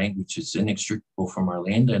back to the language. It's inextricable from our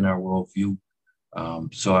land and our worldview.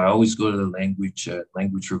 So I always go to the language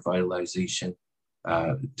revitalization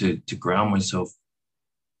to ground myself.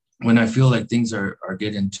 When I feel like things are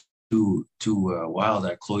getting too wild,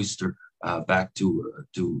 I cloister back to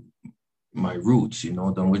my roots, you know,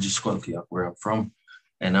 the Wajisqualkia, where I'm from.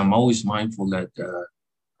 And I'm always mindful that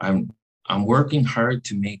I'm working hard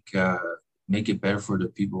to make it better for the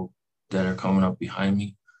people that are coming up behind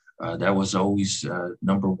me. That was always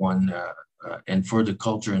number one, and for the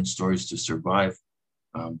culture and stories to survive.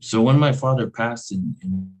 So when my father passed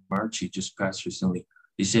in March, he just passed recently,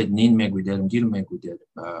 he said, "Nin megwided, Gil megwided,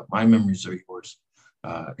 my memories are yours."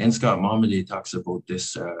 And Scott Momaday talks about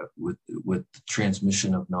this with the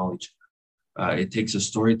transmission of knowledge. It takes a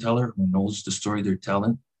storyteller who knows the story they're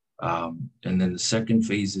telling. And then the second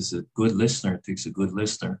phase is a good listener. It takes a good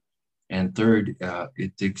listener. And third,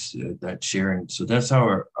 it takes that sharing. So that's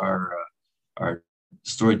how our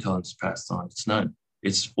storytelling is passed on.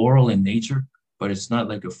 It's oral in nature, but it's not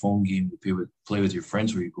like a phone game to play with your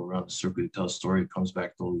friends where you go around the circle, you tell a story, it comes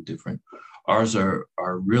back totally different. Ours are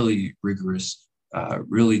really rigorous,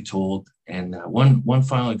 really told. And one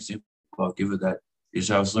final example I'll give of that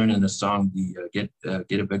is I was learning the song, the Get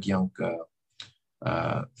a Big Young for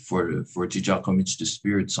Jijako Mitch, the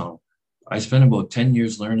Spirit song. I spent about 10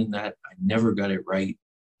 years learning that. I never got it right.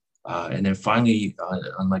 And then finally,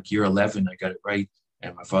 on like year 11, I got it right.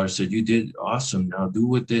 And my father said, "You did awesome. Now do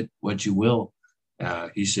with it what you will."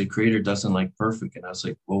 He said, "Creator doesn't like perfect." And I was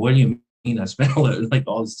like, "Well, what do you mean? I spent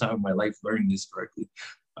all this time of my life learning this correctly."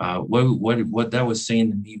 What that was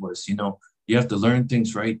saying to me was, you know, you have to learn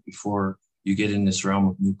things right before you get in this realm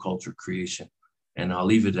of new culture creation. And I'll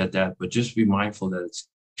leave it at that. But just be mindful that it's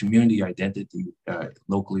community identity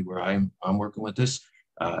locally where I'm working with this.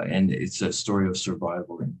 And it's a story of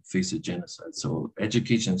survival in the face of genocide. So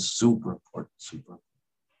education is super important, super important.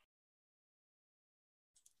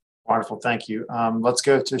 Wonderful, thank you. Let's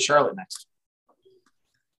go to Charlotte next.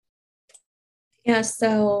 Yeah,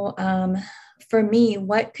 so for me,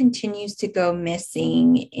 what continues to go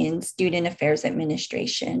missing in student affairs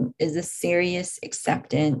administration is a serious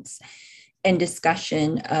acceptance and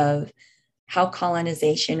discussion of how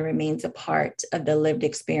colonization remains a part of the lived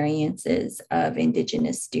experiences of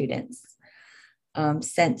Indigenous students.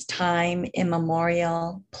 Since time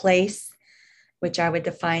immemorial, place, which I would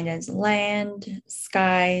define as land,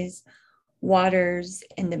 skies, waters,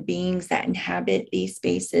 and the beings that inhabit these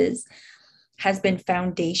spaces has been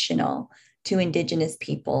foundational to Indigenous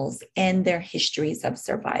peoples and their histories of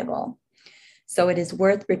survival. So it is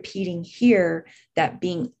worth repeating here that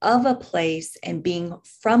being of a place and being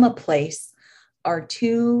from a place are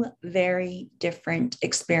two very different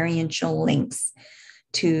experiential links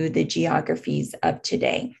to the geographies of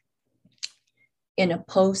today. In a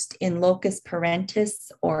post in locus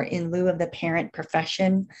parentis, or in lieu of the parent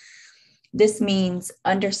profession, this means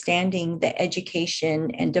understanding the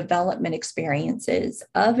education and development experiences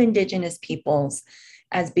of Indigenous peoples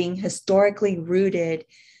as being historically rooted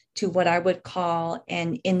to what I would call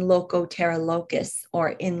an in loco terra locus, or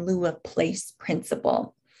in lieu of place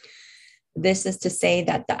principle. This is to say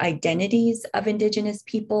that the identities of Indigenous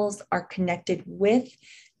peoples are connected with,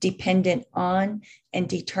 dependent on, and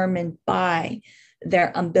determined by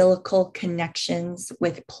their umbilical connections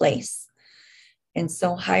with place. And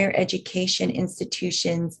so higher education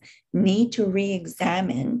institutions need to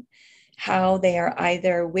re-examine how they are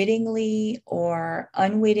either wittingly or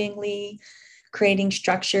unwittingly creating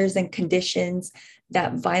structures and conditions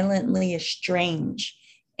that violently estrange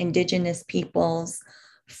Indigenous peoples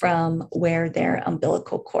from where their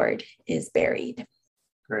umbilical cord is buried.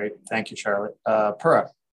 Great. Thank you, Charlotte. Pura.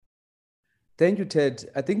 Thank you, Ted.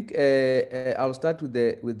 I think I'll start with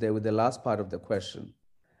the last part of the question.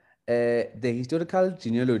 The historical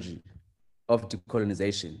genealogy of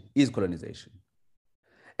decolonization is colonization.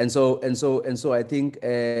 And so I think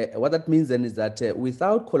what that means then is that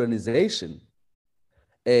without colonization,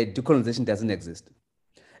 decolonization doesn't exist.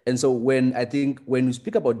 And so when we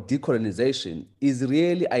speak about decolonization, is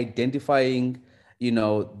really identifying,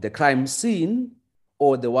 the crime scene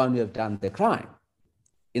or the one who have done the crime.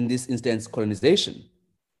 In this instance, colonization,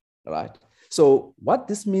 right? So what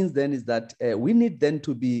this means then is that we need then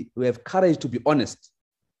we have courage to be honest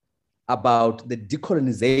about the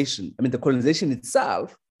decolonization, the colonization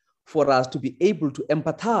itself, for us to be able to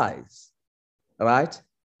empathize, right,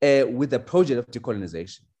 with the project of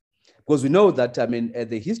decolonization. Because we know that,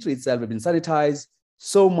 the history itself has been sanitized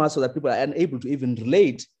so much so that people are unable to even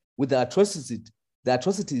relate with the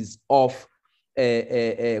atrocities of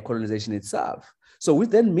colonization itself. So which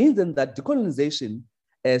then means then that decolonization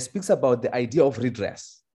speaks about the idea of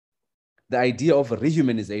redress, the idea of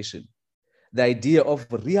rehumanization, the idea of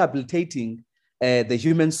rehabilitating the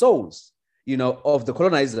human souls, of the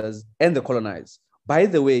colonizers and the colonized. By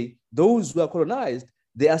the way, those who are colonized,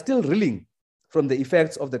 they are still reeling from the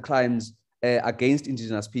effects of the crimes against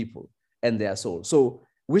Indigenous people and their souls. So,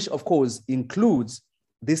 which of course includes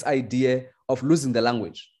this idea of losing the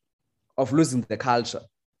language, of losing the culture,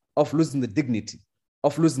 of losing the dignity,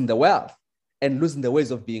 of losing the wealth, and losing the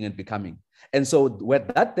ways of being and becoming. And so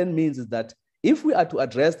what that then means is that if we are to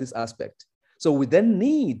address this aspect, so we then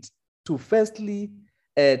need to firstly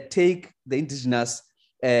take the Indigenous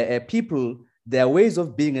people, their ways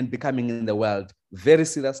of being and becoming in the world very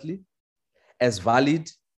seriously, as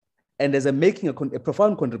valid, and as making a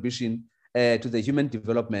profound contribution to the human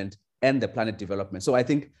development and the planet development. So I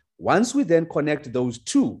think once we then connect those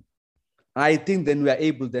two, I think then we are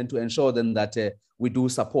able then to ensure then that we do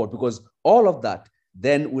support, because all of that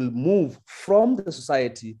then will move from the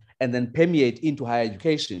society and then permeate into higher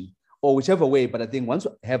education or whichever way. But I think once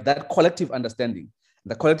we have that collective understanding,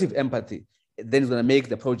 the collective empathy, then it's going to make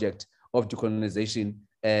the project of decolonization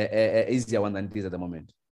easier one than it is at the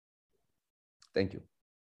moment. Thank you.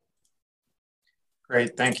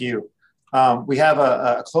 Great, thank you. We have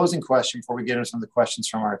a closing question before we get into some of the questions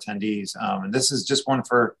from our attendees. And this is just one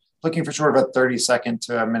for looking for sort of a 30-second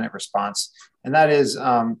to a minute response. And that is,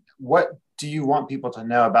 what do you want people to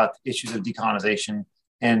know about issues of decolonization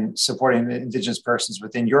and supporting the Indigenous persons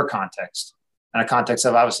within your context? And a context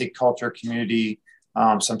of obviously culture, community,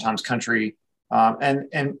 sometimes country,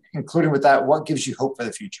 and including with that, what gives you hope for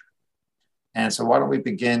the future? And so why don't we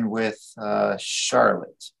begin with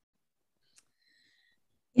Charlotte?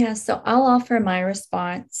 Yeah, so I'll offer my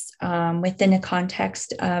response within the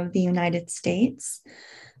context of the United States.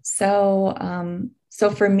 So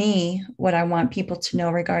for me, what I want people to know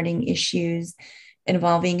regarding issues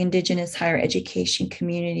involving Indigenous higher education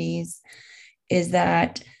communities is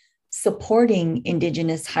that supporting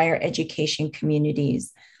Indigenous higher education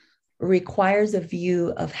communities requires a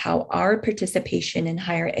view of how our participation in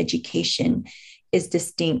higher education is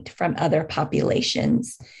distinct from other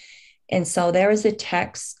populations. And so there is a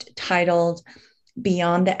text titled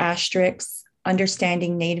Beyond the Asterisks,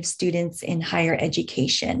 Understanding Native Students in Higher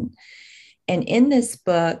Education. And in this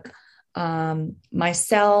book,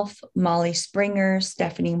 myself, Molly Springer,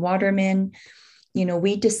 Stephanie Waterman,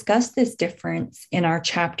 we discuss this difference in our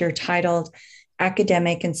chapter titled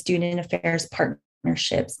academic and student affairs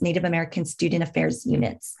partnerships, Native American student affairs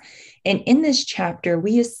units. And in this chapter,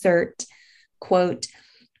 we assert, quote,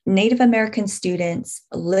 Native American students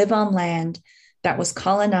live on land that was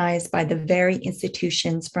colonized by the very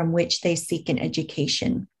institutions from which they seek an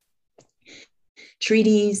education.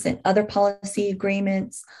 Treaties and other policy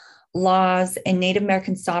agreements, laws, and Native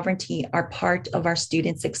American sovereignty are part of our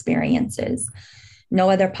students' experiences. No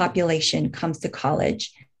other population comes to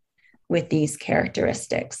college with these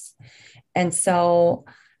characteristics. And so,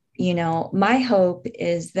 my hope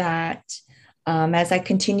is that as I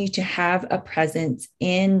continue to have a presence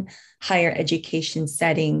in higher education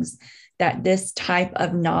settings, that this type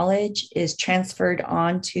of knowledge is transferred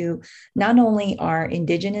on to not only our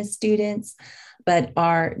Indigenous students, but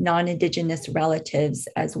our non-Indigenous relatives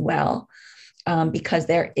as well, because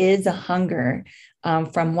there is a hunger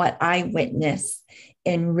from what I witness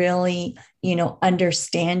in really,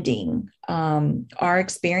 understanding our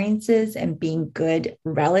experiences and being good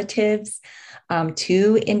relatives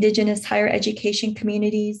to Indigenous higher education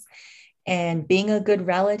communities. And being a good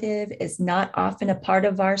relative is not often a part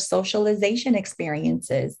of our socialization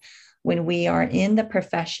experiences when we are in the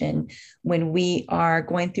profession, when we are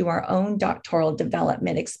going through our own doctoral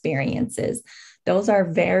development experiences. Those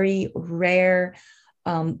are very rare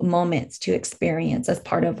moments to experience as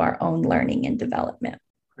part of our own learning and development.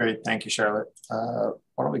 Great. Thank you, Charlotte. Why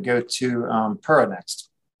don't we go to Pura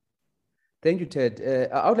next? Thank you, Ted.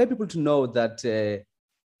 I would like people to know that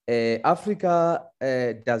Africa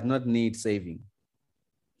does not need saving,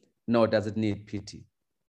 nor does it need pity.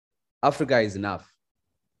 Africa is enough.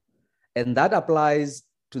 And that applies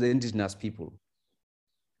to the Indigenous people.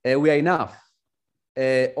 We are enough.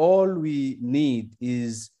 All we need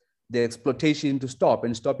is the exploitation to stop,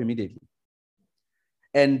 and stop immediately.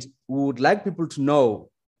 And we would like people to know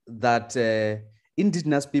that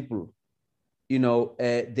Indigenous people,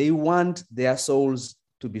 they want their souls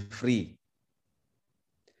to be free.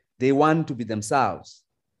 They want to be themselves.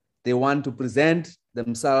 They want to present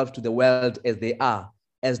themselves to the world as they are,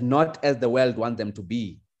 as not as the world wants them to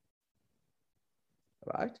be.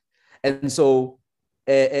 Right? And so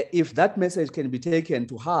if that message can be taken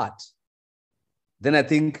to heart, then I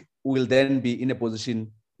think we'll then be in a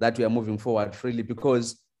position that we are moving forward freely,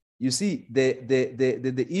 because you see,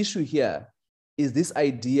 the issue here is this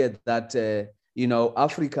idea that,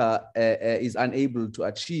 Africa is unable to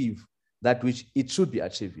achieve that which it should be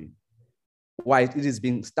achieving. Why it is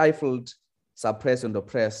being stifled, suppressed, and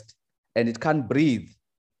oppressed, and it can't breathe,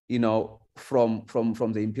 from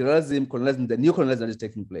the imperialism, colonialism, the new colonialism that is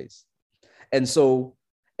taking place. And so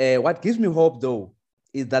what gives me hope, though,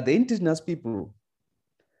 is that the Indigenous people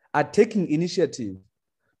are taking initiative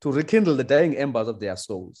to rekindle the dying embers of their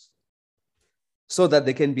souls so that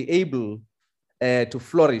they can be able to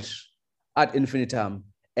flourish ad infinitum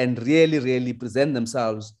and really, really present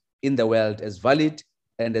themselves in the world as valid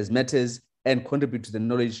and as matters and contribute to the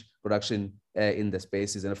knowledge production in the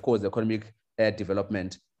spaces and, of course, the economic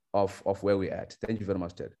development of where we're at. Thank you very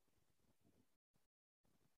much, Ted.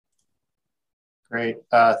 Great.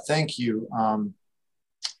 Thank you.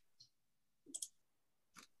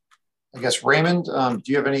 I guess, Raymond, do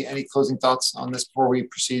you have any closing thoughts on this before we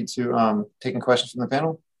proceed to taking questions from the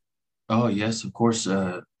panel? Oh, yes, of course.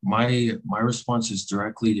 My response is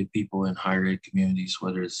directly to people in higher ed communities,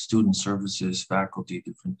 whether it's student services, faculty,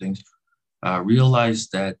 different things. Realize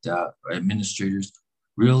that administrators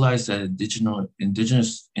realize that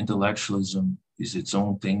indigenous intellectualism is its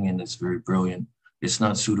own thing and it's very brilliant. It's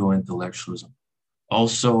not pseudo-intellectualism.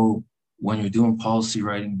 Also, when you're doing policy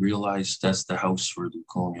writing, realize that's the house for the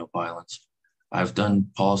colonial violence. I've done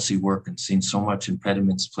policy work and seen so much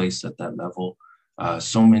impediments placed at that level.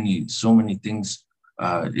 So many things.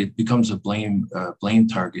 It becomes a blame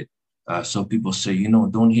target. So people say,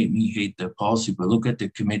 don't hate me, hate the policy, but look at the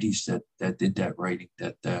committees that did that writing,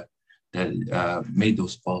 that made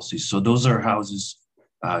those policies. So those are houses.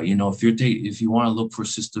 If you want to look for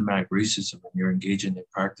systematic racism and you're engaging in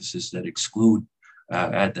practices that exclude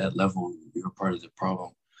at that level, you're part of the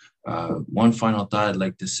problem. One final thought I'd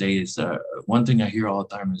like to say is one thing I hear all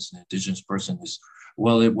the time as an Indigenous person is,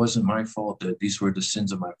 well, it wasn't my fault that these were the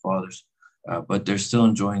sins of my fathers, but they're still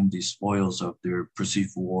enjoying the spoils of their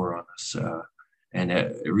perceived war on us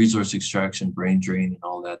and resource extraction, brain drain, and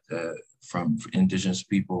all that from Indigenous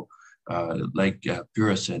people. Like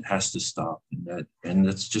Pura said, has to stop, and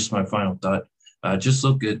that's just my final thought. Just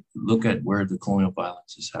look at where the colonial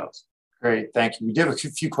violence is housed. Great, thank you. We did have a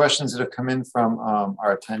few questions that have come in from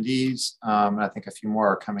our attendees, and I think a few more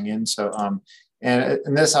are coming in. So, and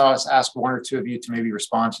in this, I'll ask one or two of you to maybe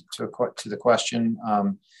respond to the question.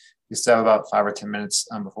 We still have about 5 or 10 minutes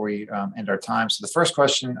before we end our time. So the first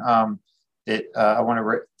question that I want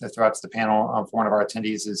to throw out to the panel for one of our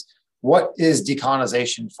attendees is, what is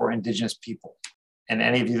decolonization for Indigenous people? And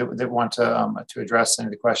any of you that want to address any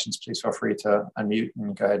of the questions, please feel free to unmute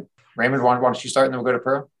and go ahead. Raymond, why don't you start and then we'll go to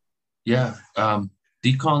Pearl? Yeah,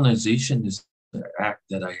 decolonization is the act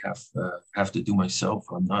that I have to do myself.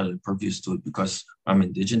 I'm not impervious to it because I'm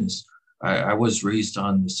Indigenous. I was raised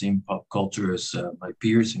on the same pop culture as my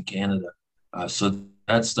peers in Canada. So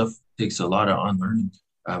that stuff takes a lot of unlearning.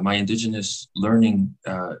 My Indigenous learning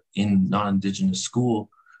in non-Indigenous school,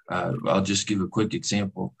 I'll just give a quick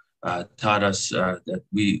example, taught us that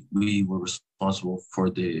we were responsible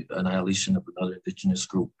for the annihilation of another Indigenous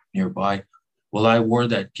group nearby. Well, I wore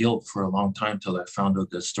that guilt for a long time till I found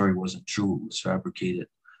out that story wasn't true. It was fabricated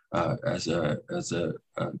as a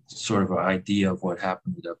sort of an idea of what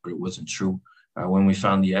happened to that, but it wasn't true. When we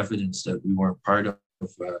found the evidence that we weren't part of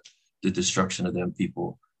the destruction of them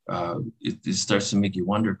people, it starts to make you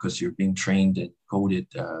wonder because you're being trained and coded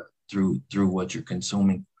through what you're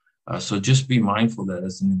consuming. So just be mindful that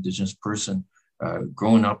as an Indigenous person,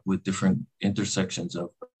 growing up with different intersections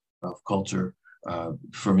of culture,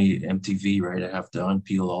 for me, MTV, right? I have to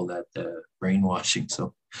unpeel all that brainwashing.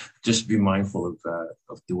 So just be mindful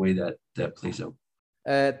of the way that plays out.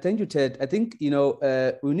 Thank you, Ted. I think,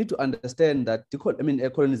 we need to understand that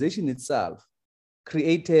colonization itself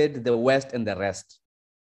created the West and the rest,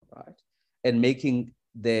 right? And making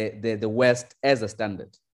the West as a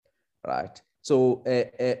standard, right? So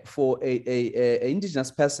for a Indigenous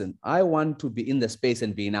person, I want to be in the space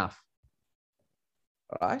and be enough,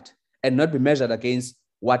 right? And not be measured against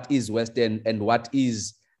what is Western and what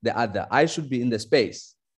is the other. I should be in the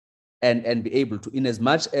space and be able to, in as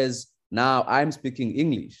much as now I'm speaking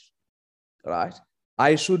English, right?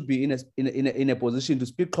 I should be in a position to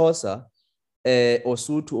speak Xhosa,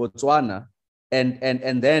 Osotho or Tswana,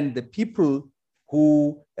 and then the people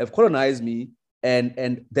who have colonized me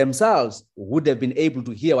and themselves would have been able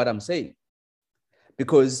to hear what I'm saying.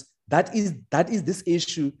 Because that is this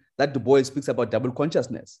issue that Du Bois speaks about, double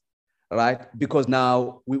consciousness, right? Because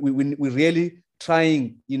now we're really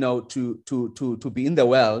trying, to be in the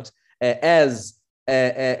world as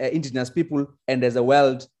Indigenous people and as the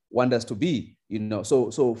world wants us to be,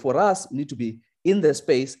 So for us, we need to be in the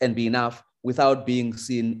space and be enough without being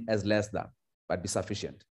seen as less than, but be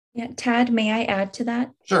sufficient. Yeah, Tad, may I add to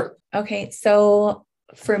that? Sure. Okay, so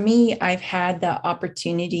for me, I've had the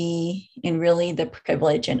opportunity and really the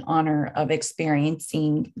privilege and honor of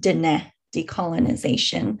experiencing Diné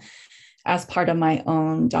decolonization as part of my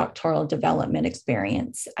own doctoral development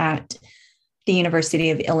experience at the University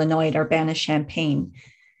of Illinois at Urbana-Champaign.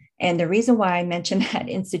 And the reason why I mention that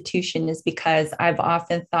institution is because I've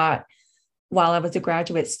often thought, while I was a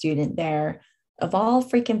graduate student there, of all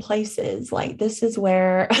freaking places, like this is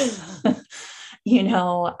where,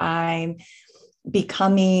 I'm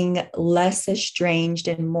becoming less estranged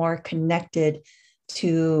and more connected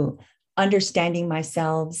to understanding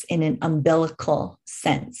myself in an umbilical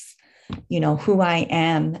sense, who I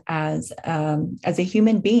am as a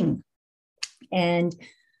human being. And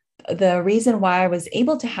the reason why I was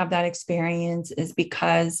able to have that experience is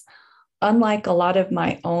because, unlike a lot of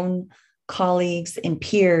my own colleagues and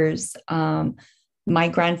peers, my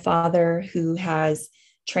grandfather, who has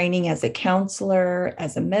training as a counselor,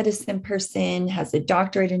 as a medicine person, has a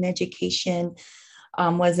doctorate in education,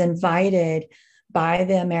 was invited by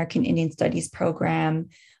the American Indian Studies program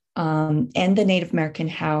and the Native American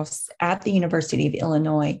House at the University of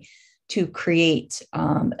Illinois to create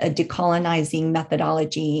a decolonizing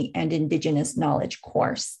methodology and Indigenous knowledge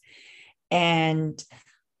course. And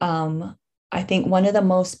I think one of the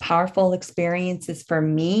most powerful experiences for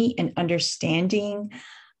me in understanding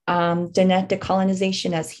Diné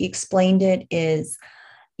decolonization, as he explained it, is,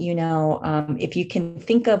 if you can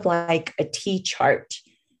think of like a T chart,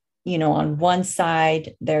 on one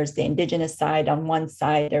side, there's the Indigenous side, on one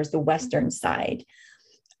side, there's the Western side.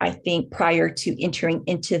 I think prior to entering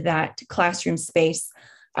into that classroom space,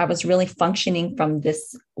 I was really functioning from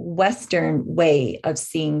this Western way of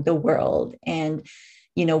seeing the world. And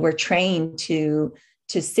we're trained to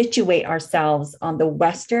situate ourselves on the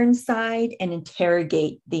Western side and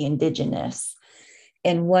interrogate the Indigenous.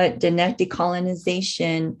 And what Diné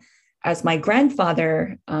decolonization, as my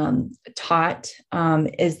grandfather taught,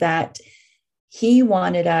 is that he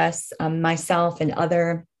wanted us, myself and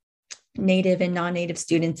other Native and non-Native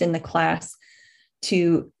students in the class,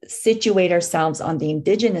 to situate ourselves on the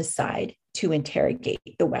Indigenous side to interrogate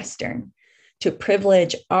the Western, to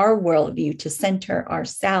privilege our worldview, to center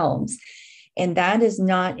ourselves. And that is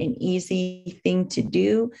not an easy thing to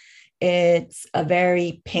do. it's a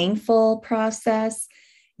very painful process.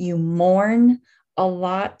 You mourn a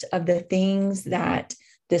lot of the things that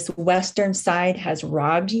this Western side has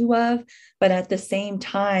robbed you of, but at the same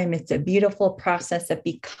time, it's a beautiful process of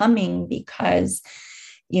becoming, because,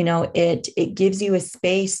 you know, it gives you a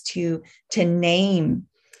space to name,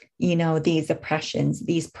 you know, these oppressions,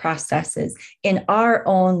 these processes in our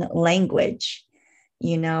own language.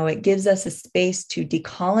 You know, it gives us a space to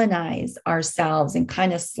decolonize ourselves and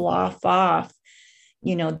kind of slough off,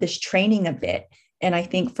 you know, this training a bit. And I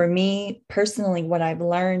think for me personally, what I've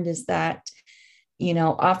learned is that, you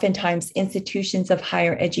know, oftentimes institutions of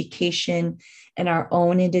higher education and our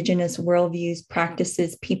own Indigenous worldviews,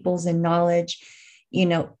 practices, peoples, and knowledge, you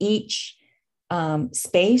know, each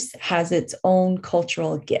space has its own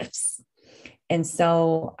cultural gifts. And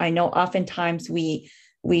so I know oftentimes we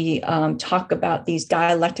talk about these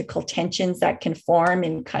dialectical tensions that can form,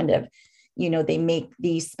 and kind of, you know, they make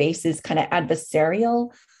these spaces kind of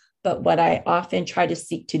adversarial. But what I often try to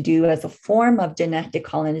seek to do as a form of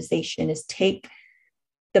decolonization is take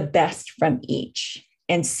the best from each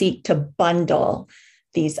and seek to bundle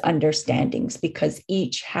these understandings, because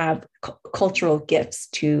each have cultural gifts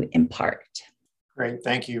to impart. Great,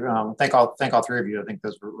 thank you. Thank all three of you. I think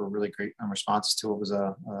those were really great responses to what was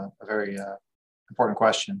a very important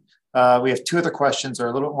question. We have two other questions that are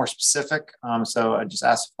a little bit more specific. So I just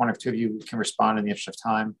asked if one or two of you can respond in the interest of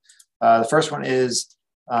time. The first one is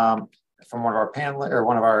from one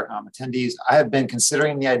of our attendees. I have been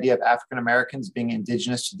considering the idea of African Americans being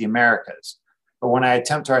indigenous to the Americas, but when I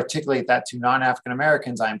attempt to articulate that to non-African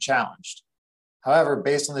Americans, I am challenged. However,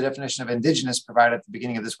 based on the definition of indigenous provided at the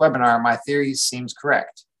beginning of this webinar, my theory seems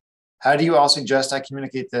correct. How do you all suggest I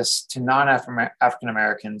communicate this to non-African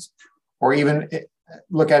Americans, or even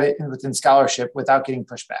look at it within scholarship without getting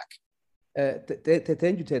pushback?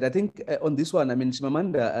 Thank you, Ted. I think on this one, I mean,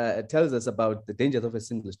 Chimamanda tells us about the dangers of a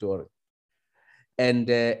single story. And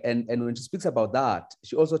when she speaks about that,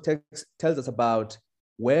 she also tells us about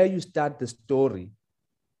where you start the story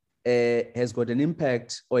has got an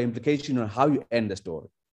impact or implication on how you end the story,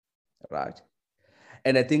 right?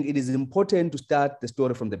 And I think it is important to start the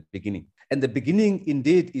story from the beginning. And the beginning,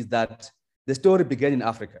 indeed, is that the story began in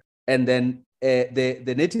Africa. And then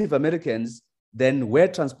the Native Americans then were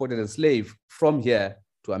transported as slaves from here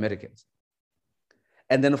to Americans.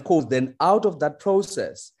 And then, of course, then out of that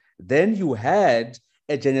process, then you had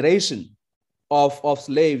a generation of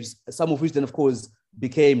slaves, some of which then, of course,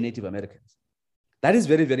 became Native Americans. That is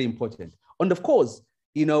very, very important. And of course,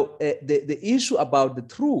 you know, the issue about the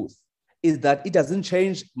truth is that it doesn't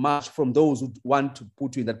change much from those who want to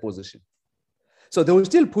put you in that position. So they will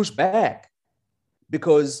still push back,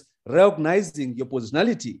 because recognizing your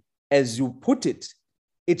positionality, as you put it,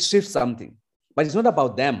 it shifts something. But it's not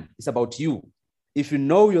about them, it's about you. If you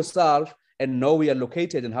know yourself and know where you're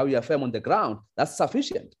located and how you are firm on the ground, that's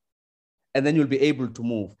sufficient. And then you'll be able to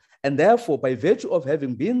move. And therefore, by virtue of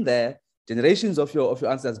having been there, generations of your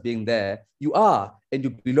ancestors being there, you are and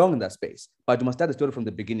you belong in that space. But you must start the story from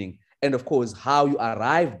the beginning. And of course, how you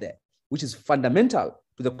arrived there, which is fundamental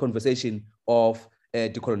to the conversation of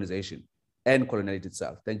decolonization and coloniality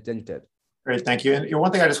itself. Thank you, Ted. Great, thank you. And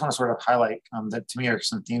one thing I just want to sort of highlight that to me are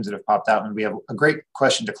some themes that have popped out, and we have a great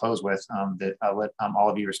question to close with that I'll let all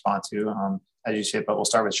of you respond to, as you say, but we'll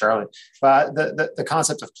start with Charlotte. But the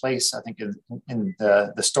concept of place, I think in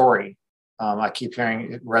the story, I keep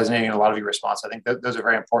hearing it resonating in a lot of your response. I think those are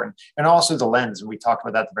very important. And also the lens, and we talked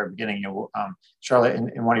about that at the very beginning. You know, Charlotte,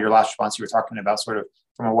 in one of your last responses, you were talking about sort of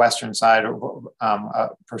from a Western side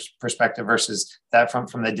perspective versus that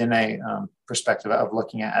from the Dene perspective of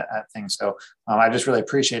looking at things. So I just really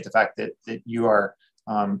appreciate the fact that you are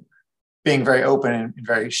being very open and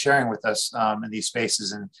very sharing with us in these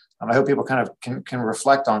spaces. And I hope people kind of can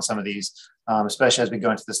reflect on some of these, especially as we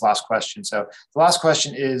go into this last question. So the last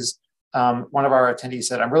question is, one of our attendees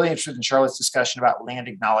said, I'm really interested in Charlotte's discussion about land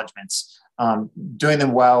acknowledgements, doing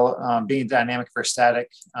them well, being dynamic versus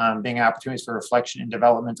static, being opportunities for reflection and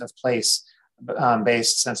development of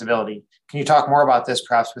place-based sensibility. Can you talk more about this,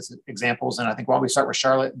 perhaps with examples? And I think why don't we start with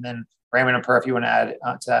Charlotte, and then Raymond and Per, if you want to add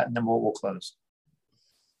to that, and then we'll close.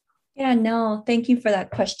 Yeah, no, thank you for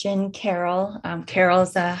that question, Carol.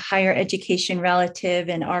 Carol's a higher education relative,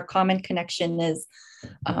 and our common connection is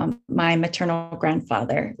my maternal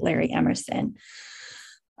grandfather, Larry Emerson.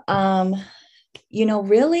 You know,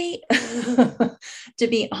 really, to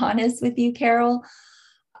be honest with you, Carol,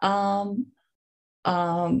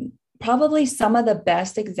 probably some of the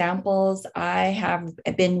best examples I have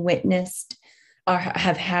been witnessed or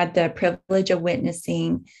have had the privilege of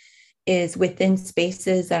witnessing is within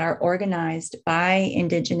spaces that are organized by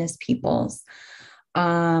Indigenous peoples.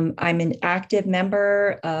 I'm an active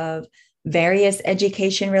member of various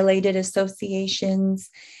education-related associations,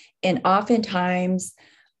 and oftentimes,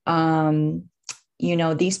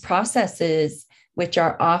 these processes, which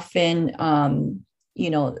are often,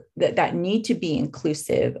 that need to be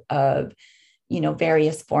inclusive of,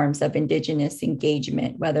 various forms of Indigenous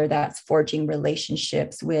engagement, whether that's forging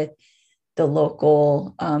relationships with the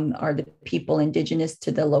local or the people Indigenous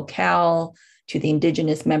to the locale, to the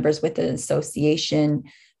Indigenous members with the association.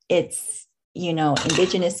 It's,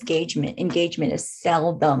 Indigenous engagement is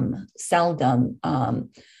seldom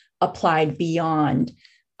applied beyond,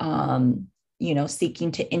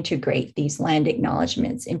 seeking to integrate these land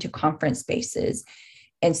acknowledgements into conference spaces.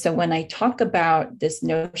 And so when I talk about this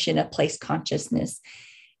notion of place consciousness,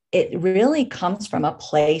 it really comes from a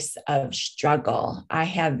place of struggle. I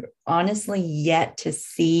have honestly yet to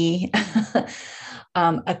see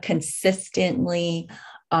a consistently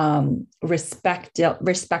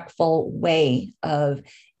respectful way of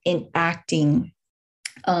enacting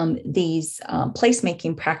these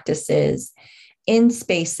placemaking practices in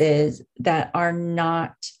spaces that are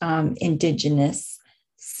not Indigenous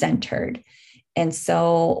centered. And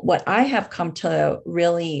so what I have come to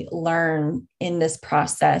really learn in this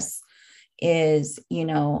process is,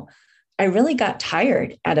 I really got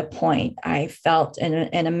tired at a point. I felt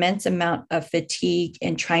an immense amount of fatigue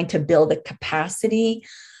in trying to build the capacity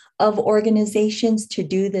of organizations to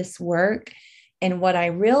do this work. And what I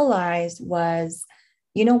realized was,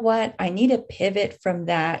 I need to pivot from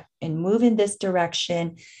that and move in this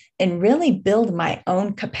direction and really build my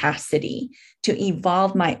own capacity to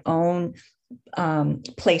evolve my own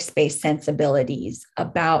place-based sensibilities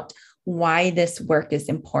about why this work is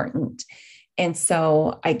important. And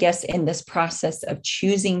so I guess in this process of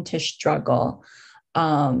choosing to struggle,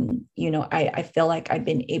 I feel like I've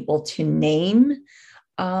been able to name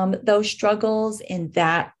those struggles, and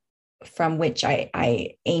that from which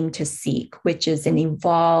I aim to seek, which is an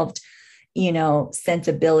evolved,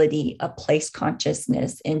 sensibility of place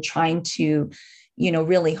consciousness, and trying to,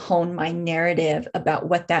 really hone my narrative about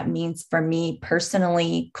what that means for me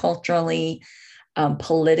personally, culturally,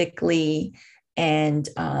 politically, and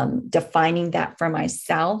defining that for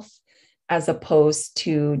myself, as opposed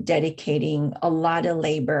to dedicating a lot of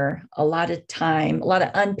labor, a lot of time, a lot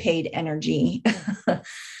of unpaid energy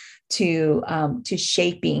to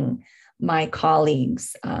shaping my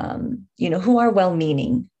colleagues, who are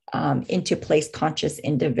well-meaning, into place conscious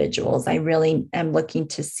individuals. I really am looking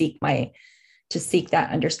to seek that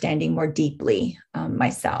understanding more deeply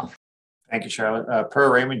myself. Thank you, Charlotte. Per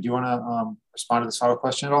Raymond, do you want to respond to this follow-up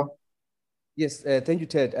question at all? Yes, thank you,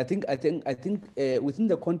 Ted. I think within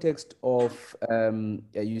the context of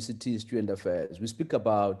UCT student affairs, we speak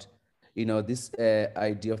about this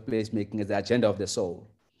idea of placemaking as the agenda of the soul,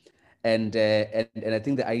 and I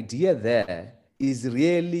think the idea there is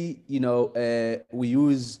really we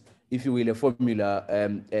use, if you will, a formula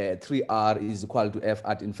 3R is equal to F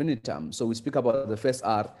ad infinitum. So we speak about the first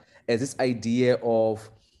R as this idea of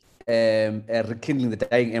rekindling the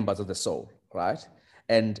dying embers of the soul, right?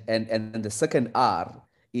 And the second R,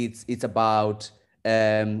 it's about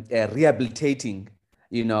rehabilitating,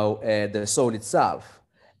 the soul itself.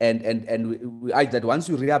 And we argue that once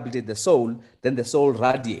you rehabilitate the soul, then the soul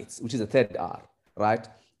radiates, which is the third R, right?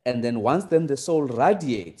 And then once the soul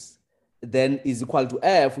radiates, then is equal to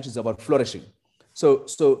F, which is about flourishing. So,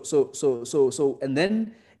 and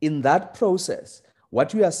then in that process,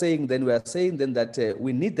 what we are saying then that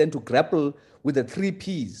we need then to grapple with the 3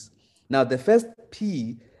 Ps. Now, the first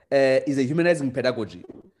P is a humanizing pedagogy,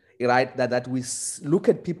 right? That we look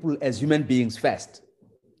at people as human beings first,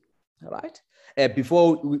 right?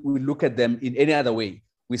 Before we look at them in any other way,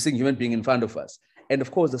 we see human being in front of us. And of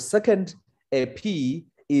course, the second P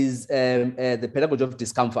is the pedagogy of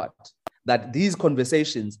discomfort, that these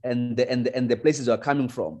conversations and the places we are coming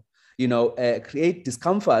from, create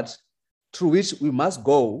discomfort through which we must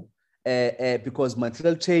go because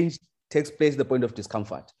material change takes place at the point of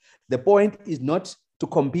discomfort. The point is not to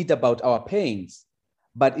compete about our pains,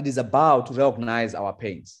 but it is about to recognize our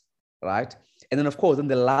pains, right? And then, of course, then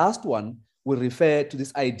the last one will refer to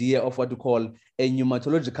this idea of what we call a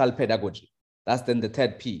pneumatological pedagogy. That's then the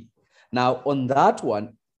third P. Now, on that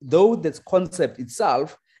one, though this concept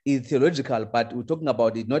itself is theological, but we're talking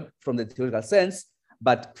about it not from the theological sense,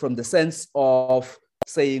 but from the sense of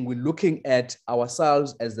saying we're looking at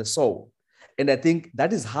ourselves as the soul. And I think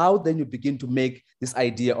that is how then you begin to make this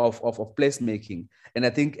idea of placemaking. And I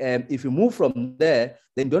think if you move from there,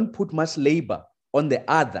 then don't put much labor on the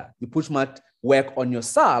other. You put much work on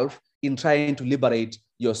yourself in trying to liberate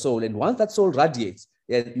your soul. And once that soul radiates,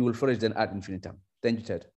 you will flourish then ad infinitum. Thank you,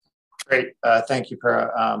 Ted. Great. Thank you,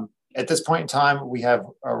 Pura. At this point in time, we have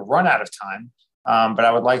run out of time, but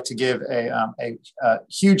I would like to give a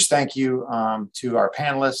huge thank you to our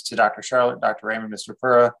panelists, to Dr. Charlotte, Dr. Raymond, Mr.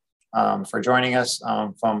 Pura, for joining us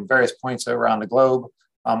from various points around the globe.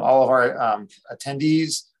 All of our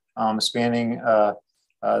attendees spanning, I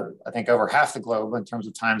think, over half the globe in terms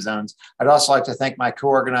of time zones. I'd also like to thank my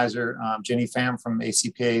co-organizer, Jenny Pham from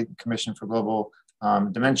ACPA, Commission for Global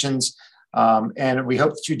Dimensions. And we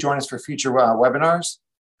hope that you join us for future webinars.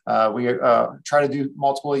 We try to do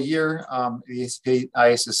multiple a year. The ACPA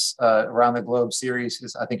IASIS Around the Globe series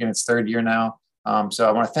is, I think, in its third year now. So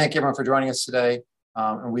I want to thank everyone for joining us today.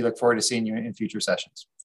 And we look forward to seeing you in future sessions.